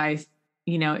saying by,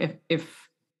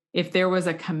 if there was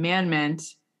a commandment,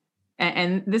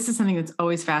 and this is something that's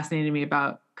always fascinated me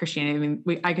about Christianity. I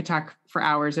mean, I could talk for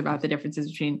hours about the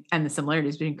differences between and the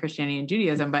similarities between Christianity and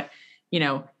Judaism, but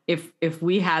if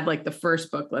we had like the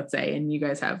first book, let's say, and you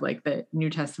guys have like the New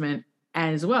Testament,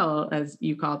 as well as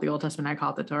you call it the Old Testament, I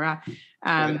call it the Torah.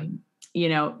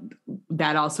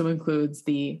 That also includes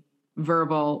the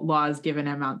verbal laws given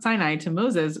at Mount Sinai to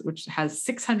Moses, which has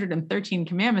 613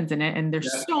 commandments in it. And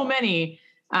there's so many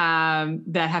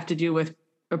that have to do with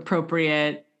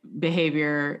appropriate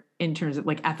behavior in terms of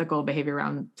like ethical behavior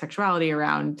around sexuality,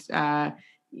 around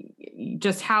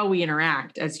just how we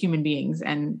interact as human beings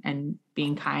and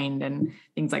being kind and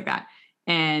things like that.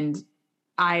 And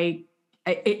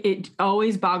it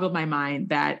always boggled my mind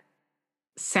that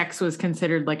sex was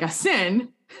considered like a sin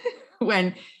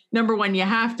when, number one, you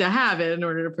have to have it in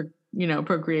order to,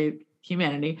 procreate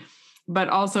humanity, but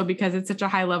also because it's such a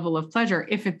high level of pleasure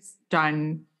if it's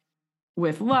done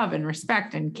with love and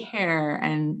respect and care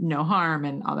and no harm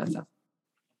and all that stuff.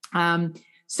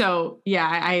 So yeah,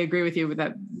 I agree with you with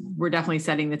that. We're definitely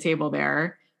setting the table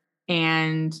there.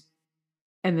 And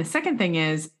the second thing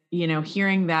is,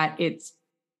 hearing that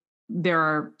there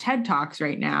are TED Talks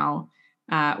right now,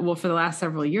 for the last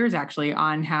several years, actually,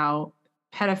 on how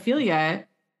pedophilia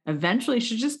eventually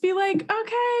should just be like,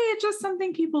 okay, it's just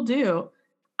something people do.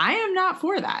 I am not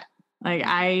for that. Like,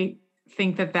 I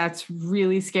think that that's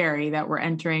really scary that we're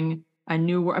entering a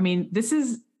new world. I mean,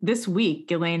 this week,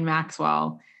 Ghislaine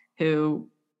Maxwell, who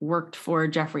worked for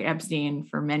Jeffrey Epstein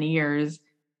for many years,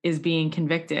 is being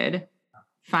convicted,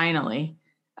 finally,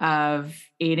 of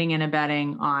aiding and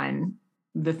abetting on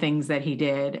the things that he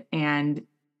did. And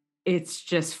it's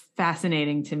just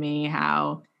fascinating to me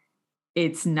how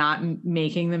it's not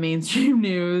making the mainstream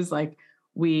news. Like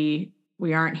we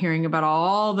aren't hearing about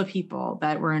all the people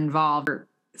that were involved,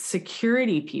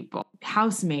 security people,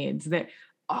 housemaids, that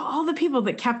all the people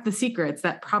that kept the secrets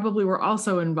that probably were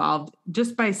also involved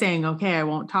just by saying, okay, I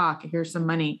won't talk, here's some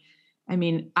money. I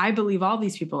mean, I believe all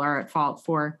these people are at fault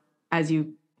for, as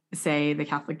you say, the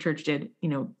Catholic Church did,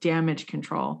 damage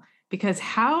control. Because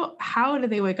how do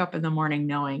they wake up in the morning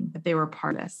knowing that they were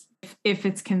part of this? If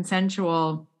it's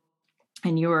consensual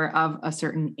and you are of a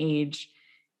certain age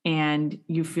and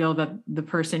you feel that the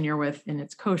person you're with and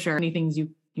it's kosher, any things you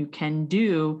can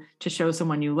do to show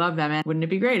someone you love them. And wouldn't it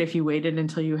be great if you waited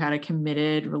until you had a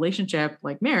committed relationship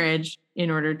like marriage in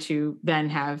order to then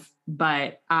have,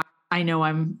 but I know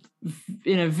I'm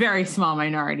in a very small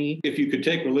minority. If you could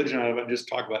take religion out of it and just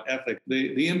talk about ethics,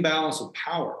 the imbalance of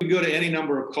power. You go to any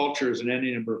number of cultures and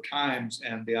any number of times,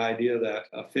 and the idea that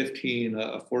a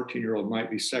 14-year-old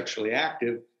might be sexually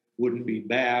active wouldn't be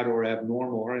bad or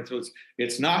abnormal or anything. So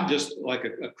it's not just like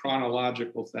a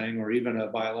chronological thing or even a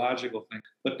biological thing,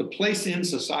 but the place in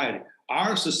society.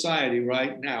 Our society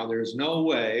right now, there's no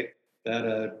way that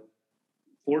a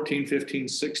 14, 15,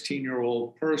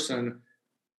 16-year-old person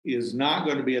is not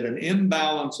going to be at an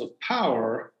imbalance of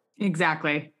power.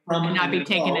 Exactly. And not be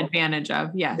taken advantage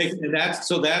of. Yes. And that's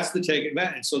the take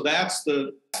advantage. So that's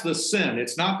the sin.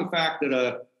 It's not the fact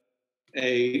that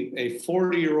a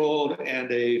 40-year-old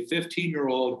and a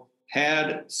 15-year-old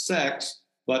had sex,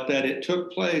 but that it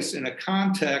took place in a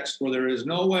context where there is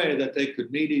no way that they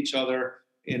could meet each other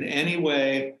in any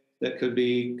way that could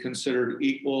be considered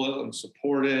equal and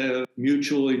supportive,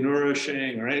 mutually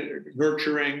nourishing, right?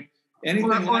 Nurturing,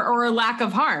 anything or a lack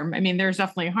of harm. I mean, there's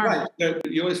definitely harm. Right.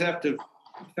 You always have to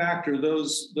factor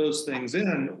those things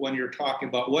in when you're talking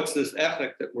about what's this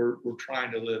ethic that we're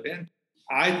trying to live in.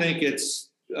 I think it's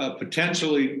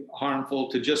potentially harmful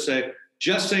to just say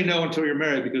no until you're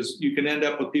married, because you can end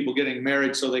up with people getting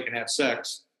married so they can have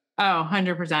sex. Oh,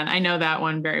 100%. I know that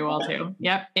one very well too.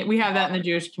 Yep. We have that in the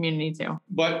Jewish community too.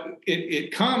 But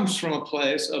it comes from a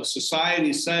place of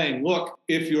society saying, look,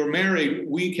 if you're married,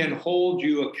 we can hold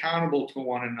you accountable to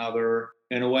one another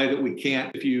in a way that we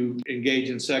can't if you engage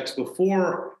in sex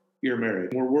before you're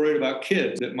married. We're worried about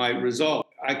kids that might result.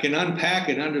 I can unpack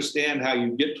and understand how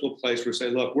you get to a place where you say,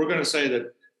 look, we're going to say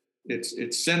that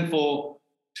it's sinful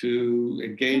to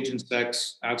engage in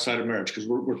sex outside of marriage because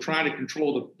we're trying to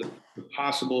control the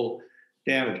possible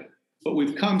damage. But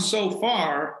we've come so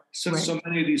far since so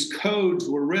many of these codes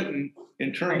were written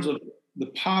in terms of the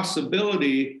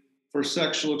possibility for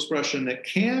sexual expression that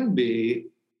can be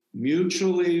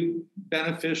mutually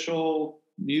beneficial,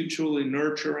 mutually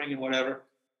nurturing, and whatever.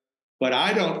 But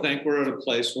I don't think we're at a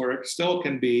place where it still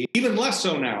can be, even less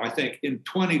so now, I think, in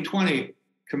 2020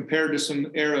 compared to some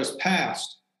eras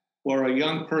past, where a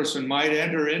young person might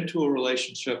enter into a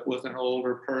relationship with an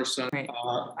older person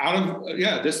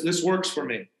this works for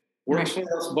me, works for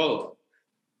us both,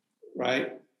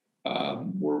 right?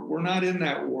 We're not in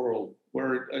that world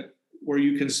where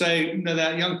you can say, no,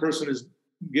 that young person is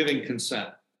giving consent.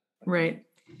 Right.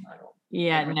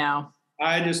 No.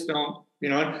 I just don't,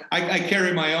 I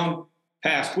carry my own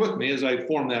past with me as I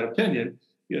form that opinion,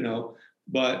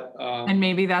 but. And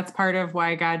maybe that's part of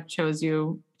why God chose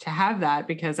you to have that,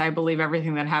 because I believe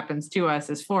everything that happens to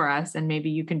us is for us. And maybe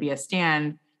you can be a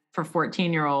stand for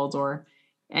 14-year-olds or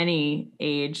any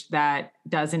age that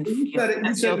doesn't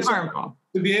feel harmful.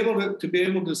 To be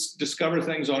able to discover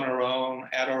things on our own,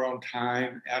 at our own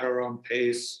time, at our own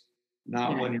pace,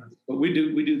 but we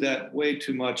do that way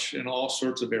too much in all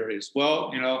sorts of areas.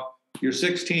 Well, you're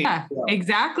 16. Yeah,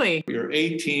 exactly. You're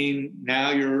 18.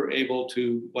 Now you're able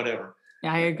to whatever.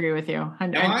 Yeah, I agree with you.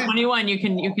 At 21, you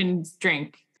can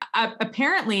drink.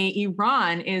 Apparently,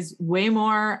 Iran is way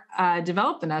more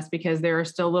developed than us because there are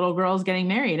still little girls getting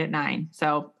married at 9.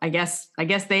 So I guess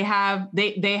they have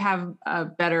a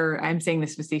better. I'm saying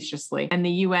this facetiously, and the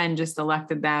UN just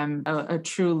elected them a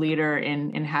true leader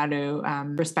in how to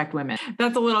respect women.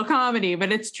 That's a little comedy,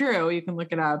 but it's true. You can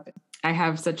look it up. I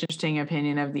have such an interesting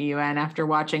opinion of the UN after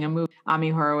watching a movie Ami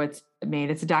Horowitz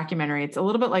made. It's a documentary. It's a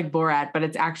little bit like Borat, but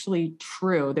it's actually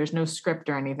true. There's no script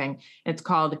or anything. It's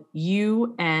called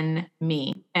You and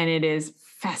Me, and it is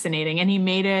fascinating. And he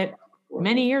made it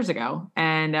many years ago,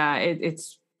 and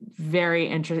it's very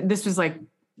interesting. This was like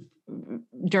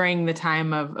during the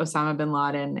time of Osama bin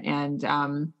Laden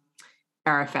and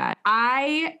Arafat.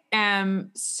 I am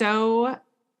so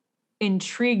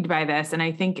intrigued by this, and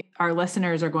I think our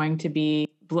listeners are going to be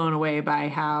blown away by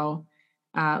how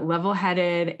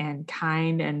level-headed and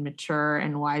kind and mature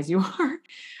and wise you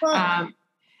are.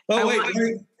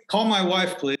 Call my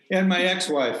wife, please, and my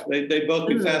ex-wife. They'd both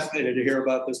be fascinated to hear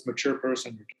about this mature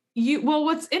person.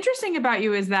 What's interesting about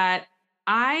you is that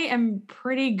I am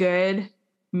pretty good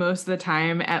most of the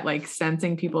time at like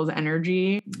sensing people's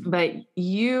energy, but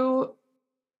you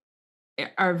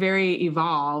are very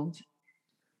evolved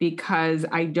because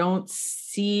I don't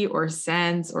see or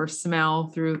sense or smell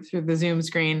through the Zoom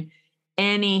screen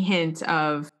any hint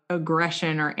of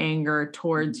aggression or anger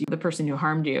towards you, the person who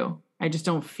harmed you. I just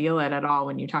don't feel it at all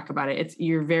when you talk about it.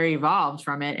 You're very evolved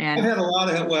from it. And I've had a lot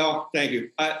of help. Well, thank you.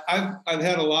 I've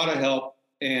had a lot of help,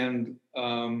 and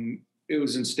it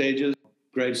was in stages.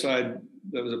 Graveside,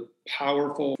 that was a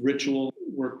powerful ritual.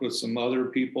 Worked with some other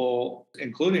people,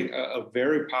 including a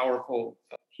very powerful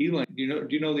healing. Do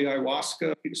you know the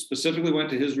ayahuasca? He specifically went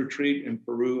to his retreat in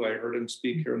Peru. I heard him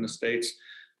speak here in the States,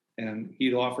 and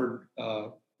he'd offered.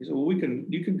 He said, "Well,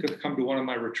 you can come to one of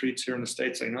my retreats here in the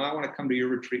States." I know I want to come to your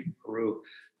retreat in Peru.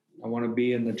 I want to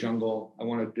be in the jungle. I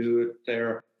want to do it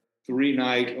there.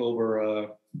 3-night over a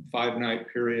 5-night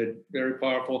period. Very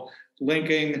powerful.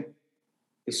 Linking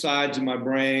the sides of my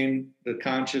brain, the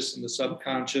conscious and the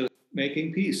subconscious,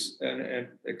 making peace and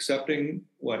accepting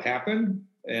what happened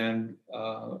and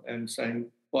saying,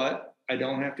 but I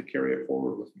don't have to carry it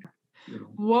forward with me.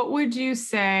 What would you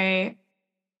say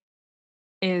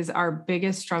is our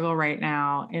biggest struggle right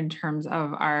now in terms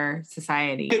of our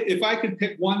society? If I could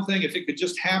pick one thing, if it could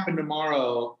just happen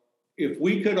tomorrow, if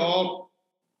we could all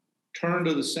turn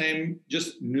to the same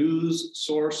just news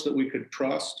source that we could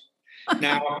trust.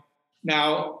 Now,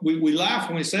 Now, we laugh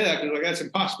when we say that because like, that's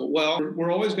impossible. Well,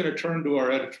 we're always going to turn to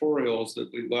our editorials that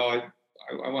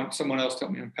I want someone else to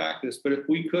help me unpack this. But if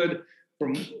we could,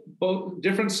 from both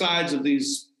different sides of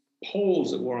these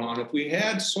poles that we're on, if we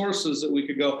had sources that we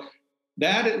could go,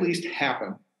 that at least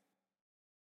happened.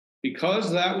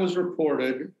 Because that was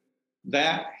reported,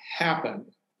 that happened.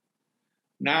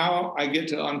 Now I get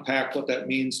to unpack what that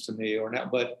means to me or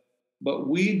not, but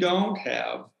we don't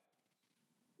have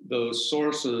those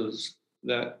sources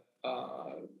that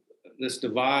this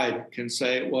divide can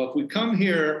say, well, if we come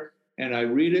here and I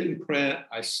read it in print,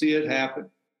 I see it happen,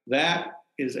 that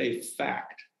is a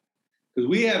fact. Because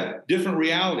we have different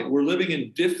reality. We're living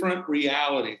in different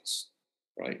realities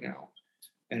right now.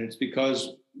 And it's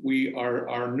because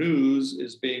our news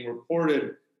is being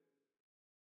reported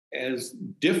as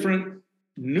different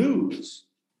news.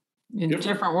 In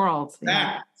different worlds.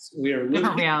 Facts. We are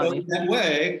living that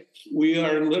way.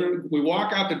 We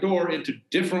walk out the door into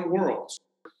different worlds.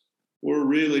 We're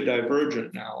really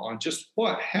divergent now on just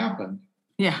what happened.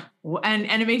 Yeah. And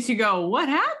it makes you go, what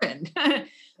happened?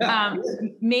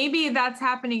 Maybe that's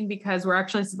happening because we're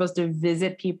actually supposed to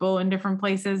visit people in different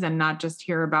places and not just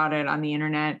hear about it on the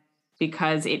internet,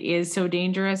 because it is so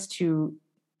dangerous to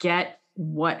get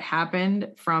what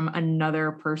happened from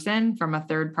another person, from a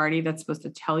third party that's supposed to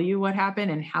tell you what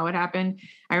happened and how it happened.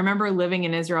 I remember living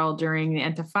in Israel during the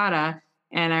Intifada,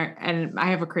 and I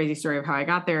have a crazy story of how I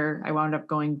got there. I wound up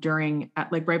going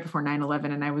right before 9/11,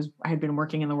 and I had been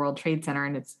working in the World Trade Center,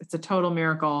 and it's a total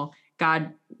miracle.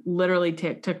 God literally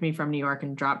took me from New York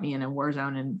and dropped me in a war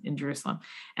zone in Jerusalem,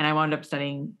 and I wound up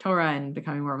studying Torah and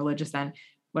becoming more religious then,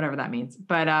 whatever that means.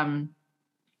 But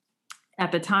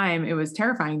at the time, it was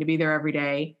terrifying to be there every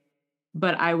day.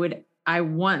 But I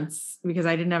once, because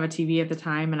I didn't have a TV at the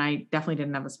time, and I definitely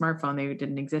didn't have a smartphone. They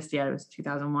didn't exist yet. It was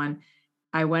 2001.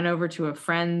 I went over to a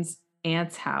friend's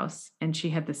aunt's house, and she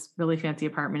had this really fancy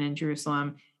apartment in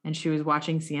Jerusalem, and she was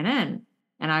watching CNN.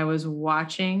 And I was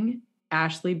watching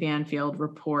Ashley Banfield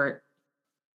report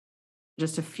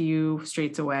just a few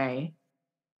streets away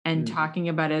and talking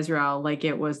about Israel like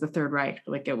it was the Third Reich,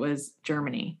 like it was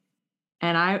Germany.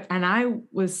 And I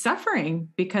was suffering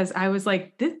because I was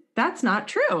like, that's not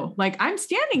true. Like, I'm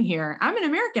standing here. I'm an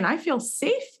American. I feel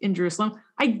safe in Jerusalem.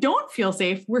 I don't feel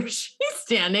safe where she's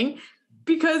standing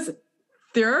because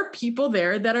there are people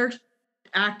there that are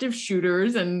active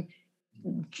shooters and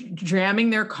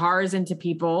jamming their cars into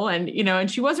people.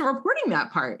 And she wasn't reporting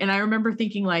that part. And I remember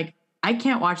thinking, like, I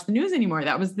can't watch the news anymore.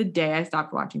 That was the day I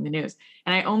stopped watching the news.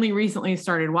 And I only recently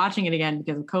started watching it again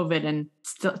because of COVID, and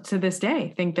still to this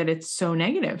day think that it's so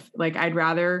negative. Like, I'd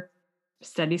rather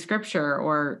study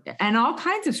scripture and all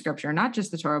kinds of scripture, not just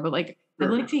the Torah, but like,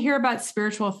 I'd like to hear about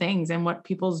spiritual things and what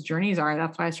people's journeys are.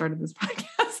 That's why I started this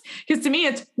podcast, because to me,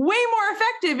 it's way more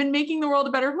effective in making the world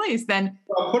a better place than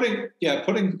putting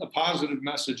a positive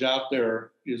message out there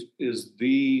is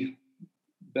the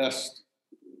best.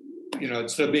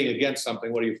 Instead of being against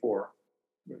something, what are you for?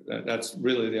 That's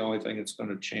really the only thing that's going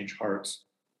to change hearts.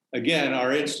 Again,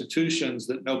 our institutions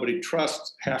that nobody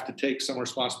trusts have to take some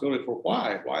responsibility for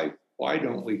why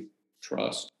don't we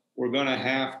trust? We're going to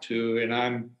have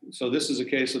to, so this is a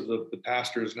case of the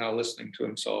pastor is now listening to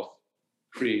himself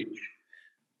preach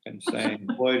and saying,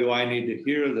 boy, do I need to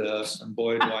hear this, and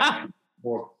boy, do I need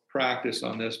more practice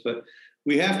on this. But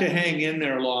we have to hang in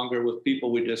there longer with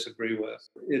people we disagree with.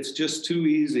 It's just too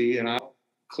easy, and I'll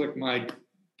click my,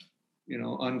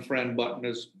 unfriend button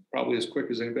as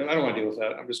quick as anybody. I don't want to deal with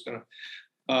that. I'm just going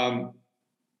to,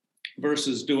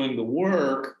 versus doing the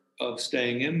work of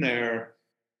staying in there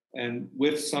and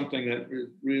with something that is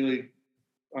really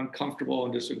uncomfortable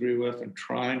and disagree with, and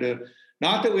trying to,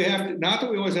 not that we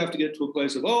always have to get to a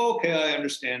place of, oh, okay, I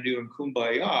understand you and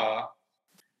kumbaya,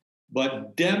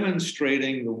 but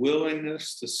demonstrating the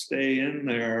willingness to stay in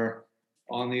there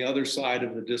on the other side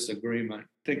of the disagreement.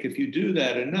 I think if you do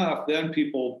that enough, then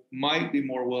people might be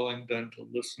more willing then to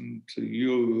listen to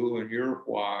you and your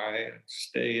why and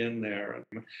stay in there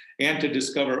and to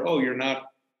discover, you're not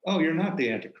the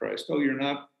Antichrist. Oh, you're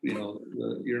not,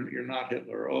 you're not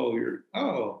Hitler.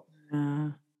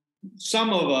 Some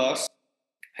of us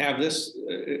have this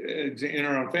in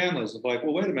our own families of like,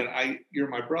 well, wait a minute, you're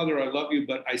my brother, I love you,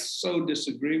 but I so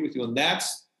disagree with you. And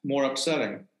that's more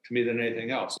upsetting to me than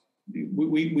anything else.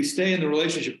 We stay in the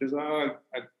relationship because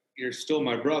you're still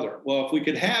my brother. Well, if we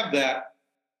could have that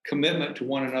commitment to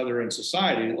one another in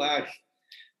society, I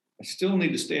still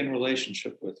need to stay in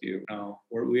relationship with you now,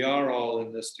 where we are all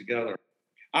in this together.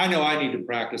 I know I need to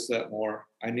practice that more.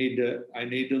 I need to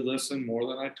listen more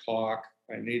than I talk.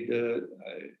 I need to,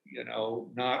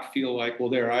 not feel like, well,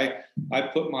 there, I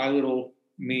put my little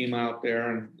meme out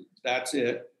there and that's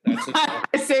it. That's it.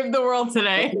 I saved the world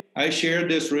today. I shared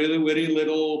this really witty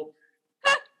little,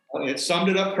 it summed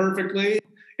it up perfectly.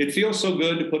 It feels so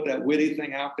good to put that witty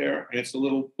thing out there. And it's a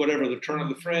little, whatever, the turn of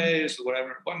the phrase or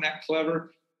whatever. Wasn't that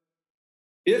clever?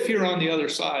 If you're on the other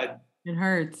side, It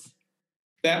hurts.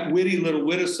 that witty little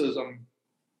witticism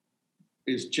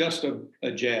is just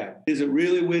a jab. Is it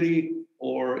really witty,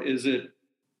 or is it,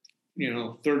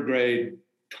 third grade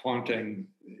taunting?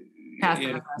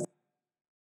 Passive.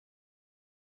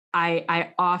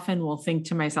 I often will think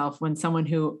to myself when someone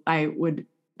who I would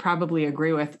probably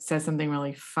agree with says something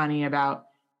really funny about,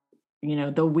 the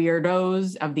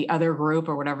weirdos of the other group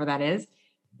or whatever that is.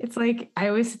 It's like, I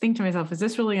always think to myself, is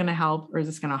this really going to help or is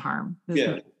this going to harm?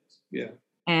 Yeah.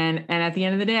 And at the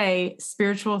end of the day,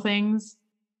 spiritual things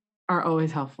are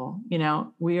always helpful.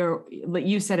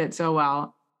 You said it so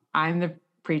well. I'm the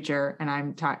preacher and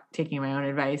I'm taking my own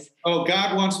advice. Oh,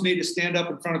 God wants me to stand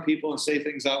up in front of people and say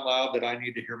things out loud that I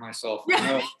need to hear myself.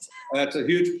 Right. That's a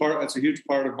huge part. That's a huge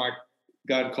part of my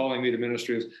God calling me to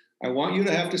ministry is I want you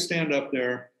to have to stand up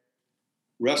there,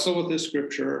 wrestle with this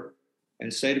scripture,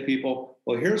 and say to people,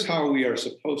 well, here's how we are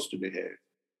supposed to behave.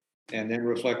 And then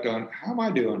reflect on how am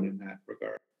I doing in that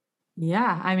regard?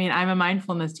 Yeah. I mean, I'm a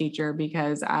mindfulness teacher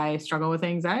because I struggle with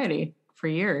anxiety for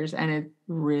years, and it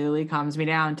really calms me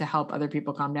down to help other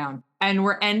people calm down. And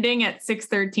we're ending at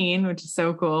 6:13, which is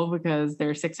so cool because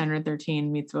there's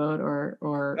 613 mitzvot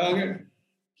or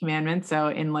commandments. So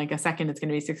in like a second, it's going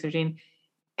to be 6:13.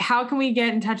 How can we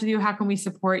get in touch with you? How can we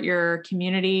support your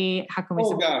community? How can we?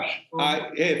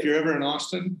 Hey, if you're ever in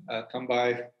Austin, come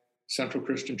by Central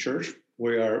Christian Church.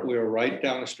 We are right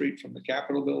down the street from the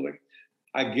Capitol building.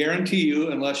 I guarantee you,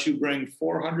 unless you bring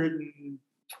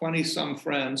 420 some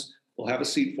friends, we'll have a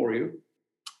seat for you.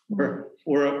 We're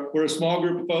a small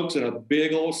group of folks in a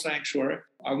big old sanctuary.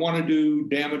 I want to do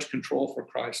damage control for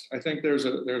Christ. I think there's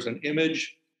an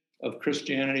image of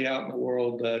Christianity out in the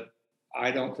world that I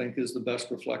don't think is the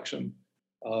best reflection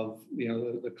of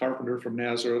the carpenter from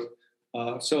Nazareth.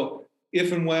 So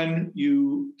if and when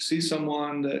you see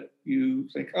someone that you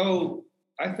think, oh,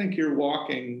 I think you're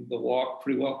walking the walk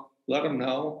pretty well, let them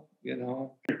know.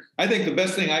 I think the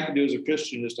best thing I can do as a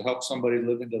Christian is to help somebody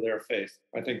live into their faith.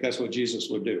 I think that's what Jesus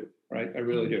would do, right? I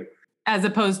really do. As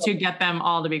opposed to get them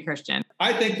all to be Christian.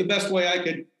 I think the best way I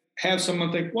could have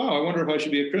someone think, wow, I wonder if I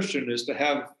should be a Christian, is to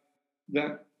have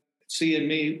that see in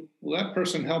me, well, that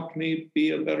person helped me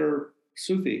be a better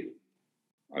Sufi.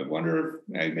 I wonder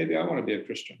if maybe I want to be a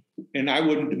Christian. And I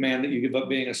wouldn't demand that you give up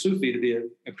being a Sufi to be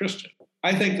a Christian.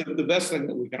 I think that the best thing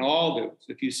that we can all do is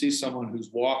if you see someone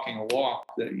who's walking a walk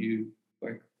that you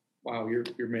think, wow,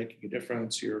 you're making a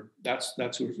difference.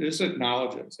 That's who, just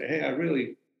acknowledge it and say, hey, I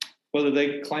really, whether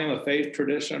they claim a faith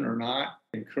tradition or not,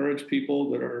 encourage people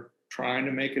that are trying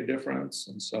to make a difference.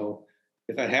 And so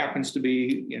if that happens to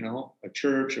be, a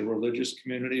church, a religious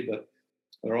community, but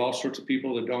there are all sorts of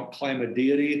people that don't claim a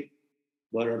deity,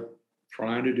 but are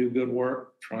trying to do good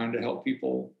work, trying to help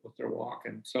people with their walk.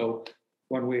 And so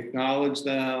when we acknowledge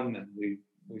them and we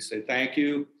say thank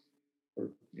you for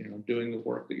doing the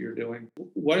work that you're doing,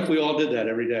 what if we all did that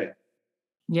every day?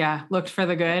 Yeah, looked for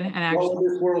the good. And actually, what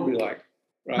would this world be like?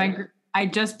 Right? I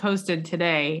just posted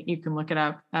today, you can look it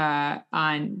up,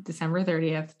 on December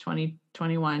 30th,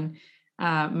 2021.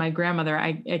 My grandmother,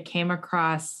 I came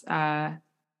across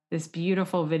this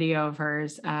beautiful video of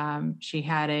hers. She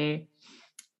had a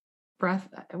breath,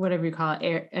 whatever you call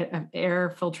it,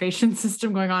 air filtration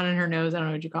system going on in her nose. I don't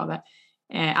know what you call that.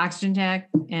 Oxygen tank.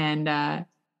 And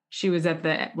she was at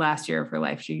the last year of her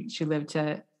life. She lived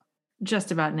to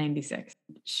just about 96.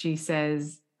 She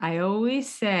says, I always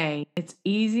say it's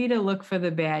easy to look for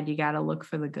the bad. You got to look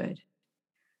for the good.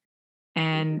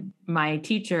 And my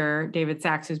teacher, David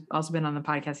Sachs, who's also been on the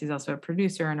podcast, he's also a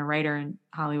producer and a writer in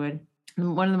Hollywood.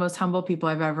 And one of the most humble people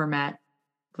I've ever met,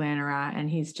 Glenn Ara, and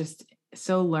he's just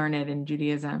so learned in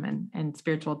Judaism and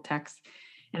spiritual texts.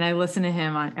 And I listen to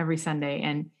him on every Sunday.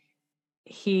 And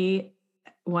he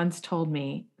once told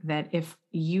me that if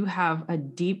you have a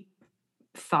deep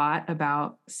thought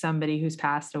about somebody who's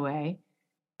passed away,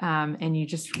 and you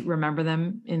just remember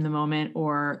them in the moment,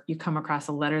 or you come across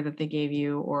a letter that they gave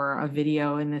you, or a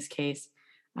video in this case,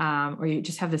 or you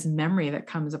just have this memory that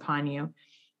comes upon you,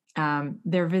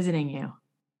 they're visiting you.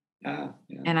 Yeah.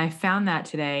 And I found that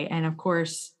today. And of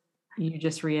course, you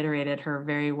just reiterated her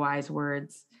very wise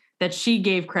words that she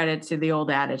gave credit to the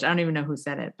old adage. I don't even know who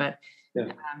said it, but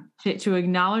to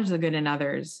acknowledge the good in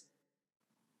others.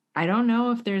 I don't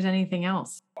know if there's anything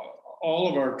else. All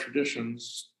of our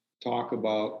traditions talk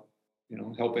about,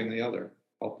 helping the other,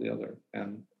 help the other.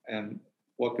 And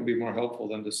what could be more helpful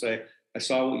than to say, I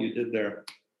saw what you did there.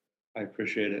 I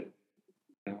appreciate it.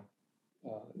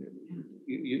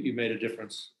 you made a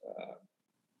difference.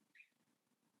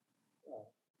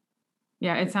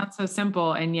 Yeah, it sounds so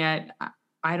simple, and yet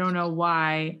I don't know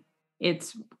why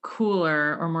it's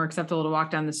cooler or more acceptable to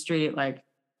walk down the street like,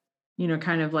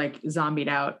 kind of like zombied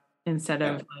out instead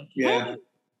of like, Yeah.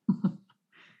 hey,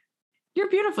 you're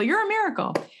beautiful. You're a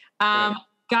miracle. Right.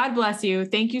 God bless you.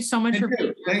 Thank you so much for being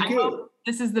here. Thank I you. hope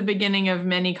this is the beginning of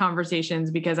many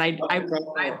conversations because I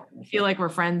feel like we're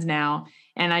friends now,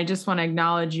 and I just want to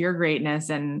acknowledge your greatness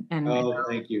and Oh,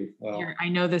 thank you. Well, I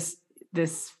know this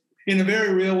in a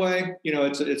very real way,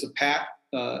 it's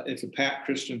a pat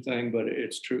Christian thing, but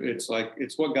it's true. It's like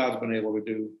it's what God's been able to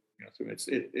do.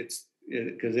 It's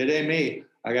because it ain't me.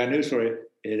 I got news for you.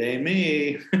 It ain't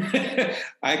me.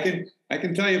 I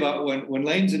can tell you about when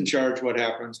Lane's in charge what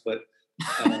happens, but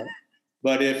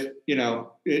if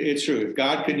it's true. If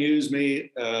God can use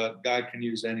me, God can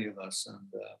use any of us. And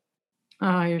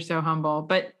oh, you're so humble.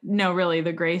 But no, really,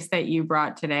 the grace that you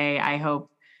brought today, I hope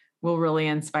will really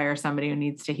inspire somebody who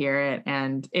needs to hear it,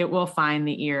 and it will find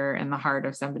the ear and the heart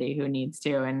of somebody who needs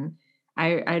to. And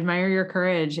I admire your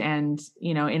courage, and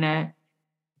in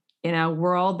a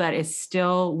world that is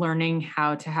still learning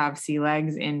how to have sea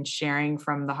legs in sharing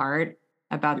from the heart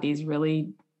about these really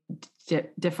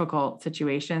difficult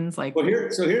situations. Like, well,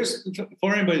 here's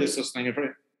for anybody that's listening,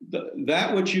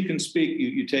 that which you can speak,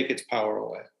 you take its power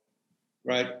away,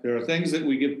 right? There are things that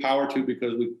we give power to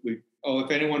because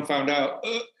if anyone found out,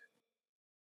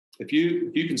 if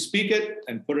you can speak it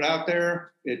and put it out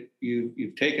there,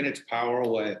 you've taken its power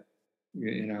away.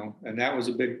 And that was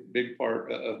a big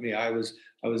part of me. I was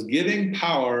giving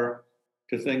power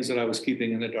to things that I was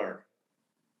keeping in the dark.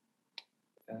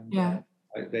 And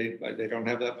they don't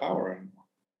have that power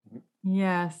anymore.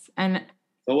 Yes. And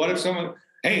so what if someone,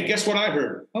 hey, guess what I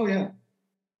heard? Oh yeah,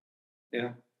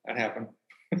 that happened.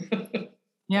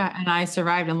 Yeah, and I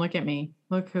survived, and look at me.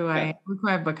 Look who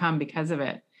I've become because of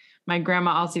it. My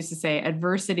grandma also used to say,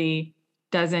 adversity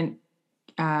doesn't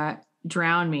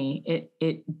drown me.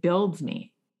 It builds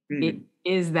me. It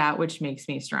is that which makes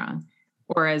me strong.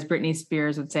 Or as Britney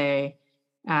Spears would say,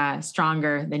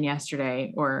 stronger than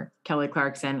yesterday, or Kelly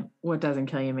Clarkson, what doesn't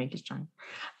kill you make you strong.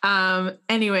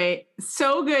 Anyway,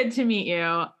 so good to meet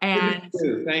you. And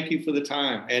thank you for the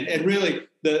time. And really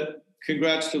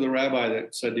congrats to the rabbi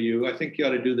that said to you, I think you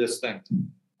ought to do this thing.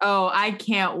 Oh, I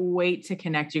can't wait to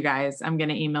connect you guys. I'm going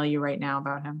to email you right now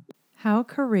about him. How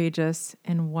courageous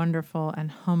and wonderful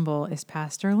and humble is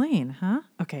Pastor Lane, huh?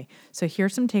 Okay, so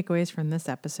here's some takeaways from this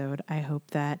episode. I hope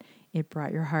that it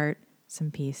brought your heart some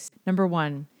peace. Number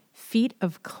 1, feet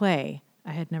of clay.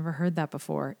 I had never heard that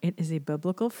before. It is a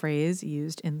biblical phrase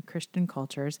used in Christian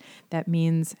cultures that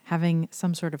means having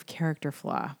some sort of character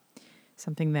flaw,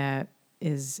 something that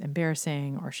is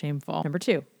embarrassing or shameful. Number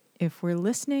 2, if we're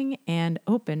listening and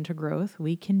open to growth,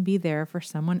 we can be there for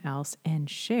someone else and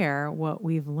share what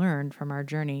we've learned from our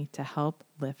journey to help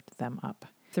lift them up.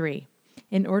 3,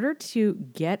 in order to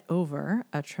get over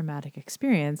a traumatic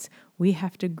experience, we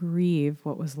have to grieve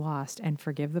what was lost and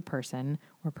forgive the person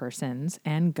or persons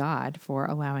and God for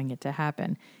allowing it to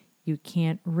happen. You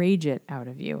can't rage it out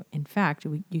of you. In fact,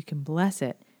 you can bless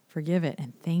it, forgive it,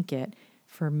 and thank it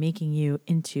for making you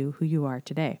into who you are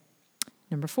today.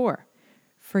 Number 4,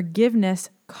 forgiveness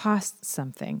costs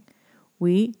something.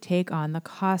 We take on the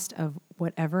cost of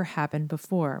whatever happened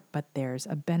before, but there's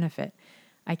a benefit.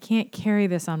 I can't carry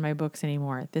this on my books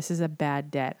anymore. This is a bad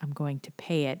debt. I'm going to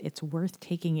pay it. It's worth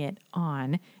taking it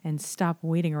on and stop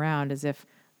waiting around as if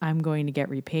I'm going to get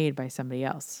repaid by somebody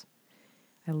else.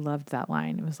 I loved that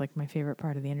line. It was like my favorite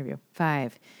part of the interview.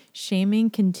 5,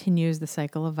 shaming continues the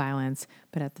cycle of violence,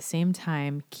 but at the same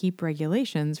time, keep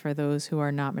regulations for those who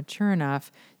are not mature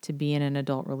enough to be in an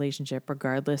adult relationship,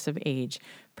 regardless of age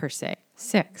per se.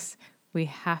 6, we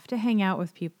have to hang out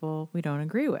with people we don't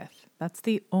agree with. That's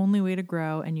the only way to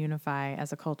grow and unify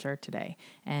as a culture today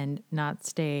and not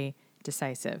stay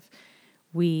decisive.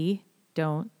 We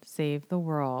don't save the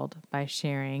world by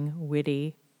sharing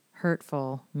witty,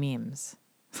 hurtful memes.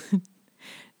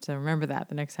 So remember that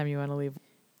the next time you want to leave.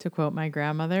 To quote my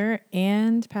grandmother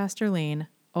and Pastor Lane,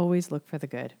 always look for the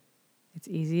good. It's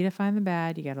easy to find the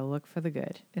bad. You got to look for the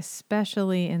good,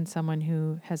 especially in someone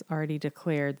who has already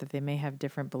declared that they may have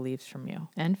different beliefs from you.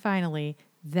 And finally,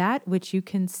 that which you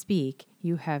can speak,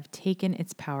 you have taken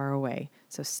its power away.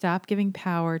 So stop giving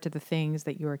power to the things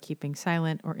that you are keeping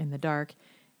silent or in the dark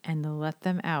and let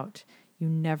them out. You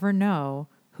never know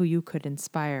who you could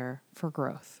inspire for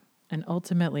growth and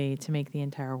ultimately to make the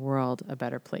entire world a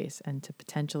better place and to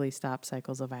potentially stop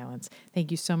cycles of violence.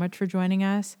 Thank you so much for joining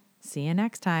us. See you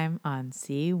next time on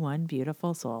See One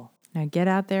Beautiful Soul. Now get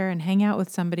out there and hang out with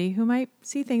somebody who might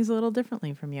see things a little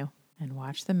differently from you. and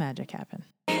watch the magic happen.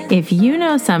 If you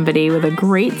know somebody with a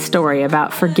great story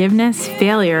about forgiveness,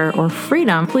 failure, or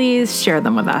freedom, please share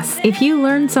them with us. If you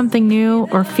learned something new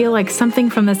or feel like something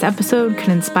from this episode could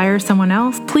inspire someone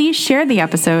else, please share the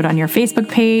episode on your Facebook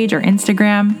page or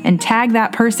Instagram and tag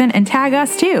that person and tag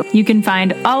us too. You can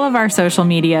find all of our social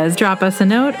medias, drop us a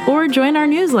note, or join our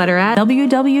newsletter at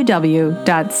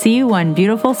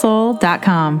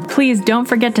www.cuonebeautifulsoul.com. Please don't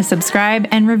forget to subscribe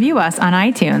and review us on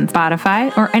iTunes,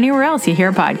 Spotify, or anywhere else you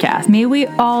hear podcasts. May we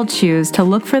all choose to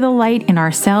look for the light in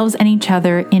ourselves and each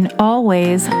other in all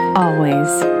ways,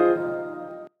 always.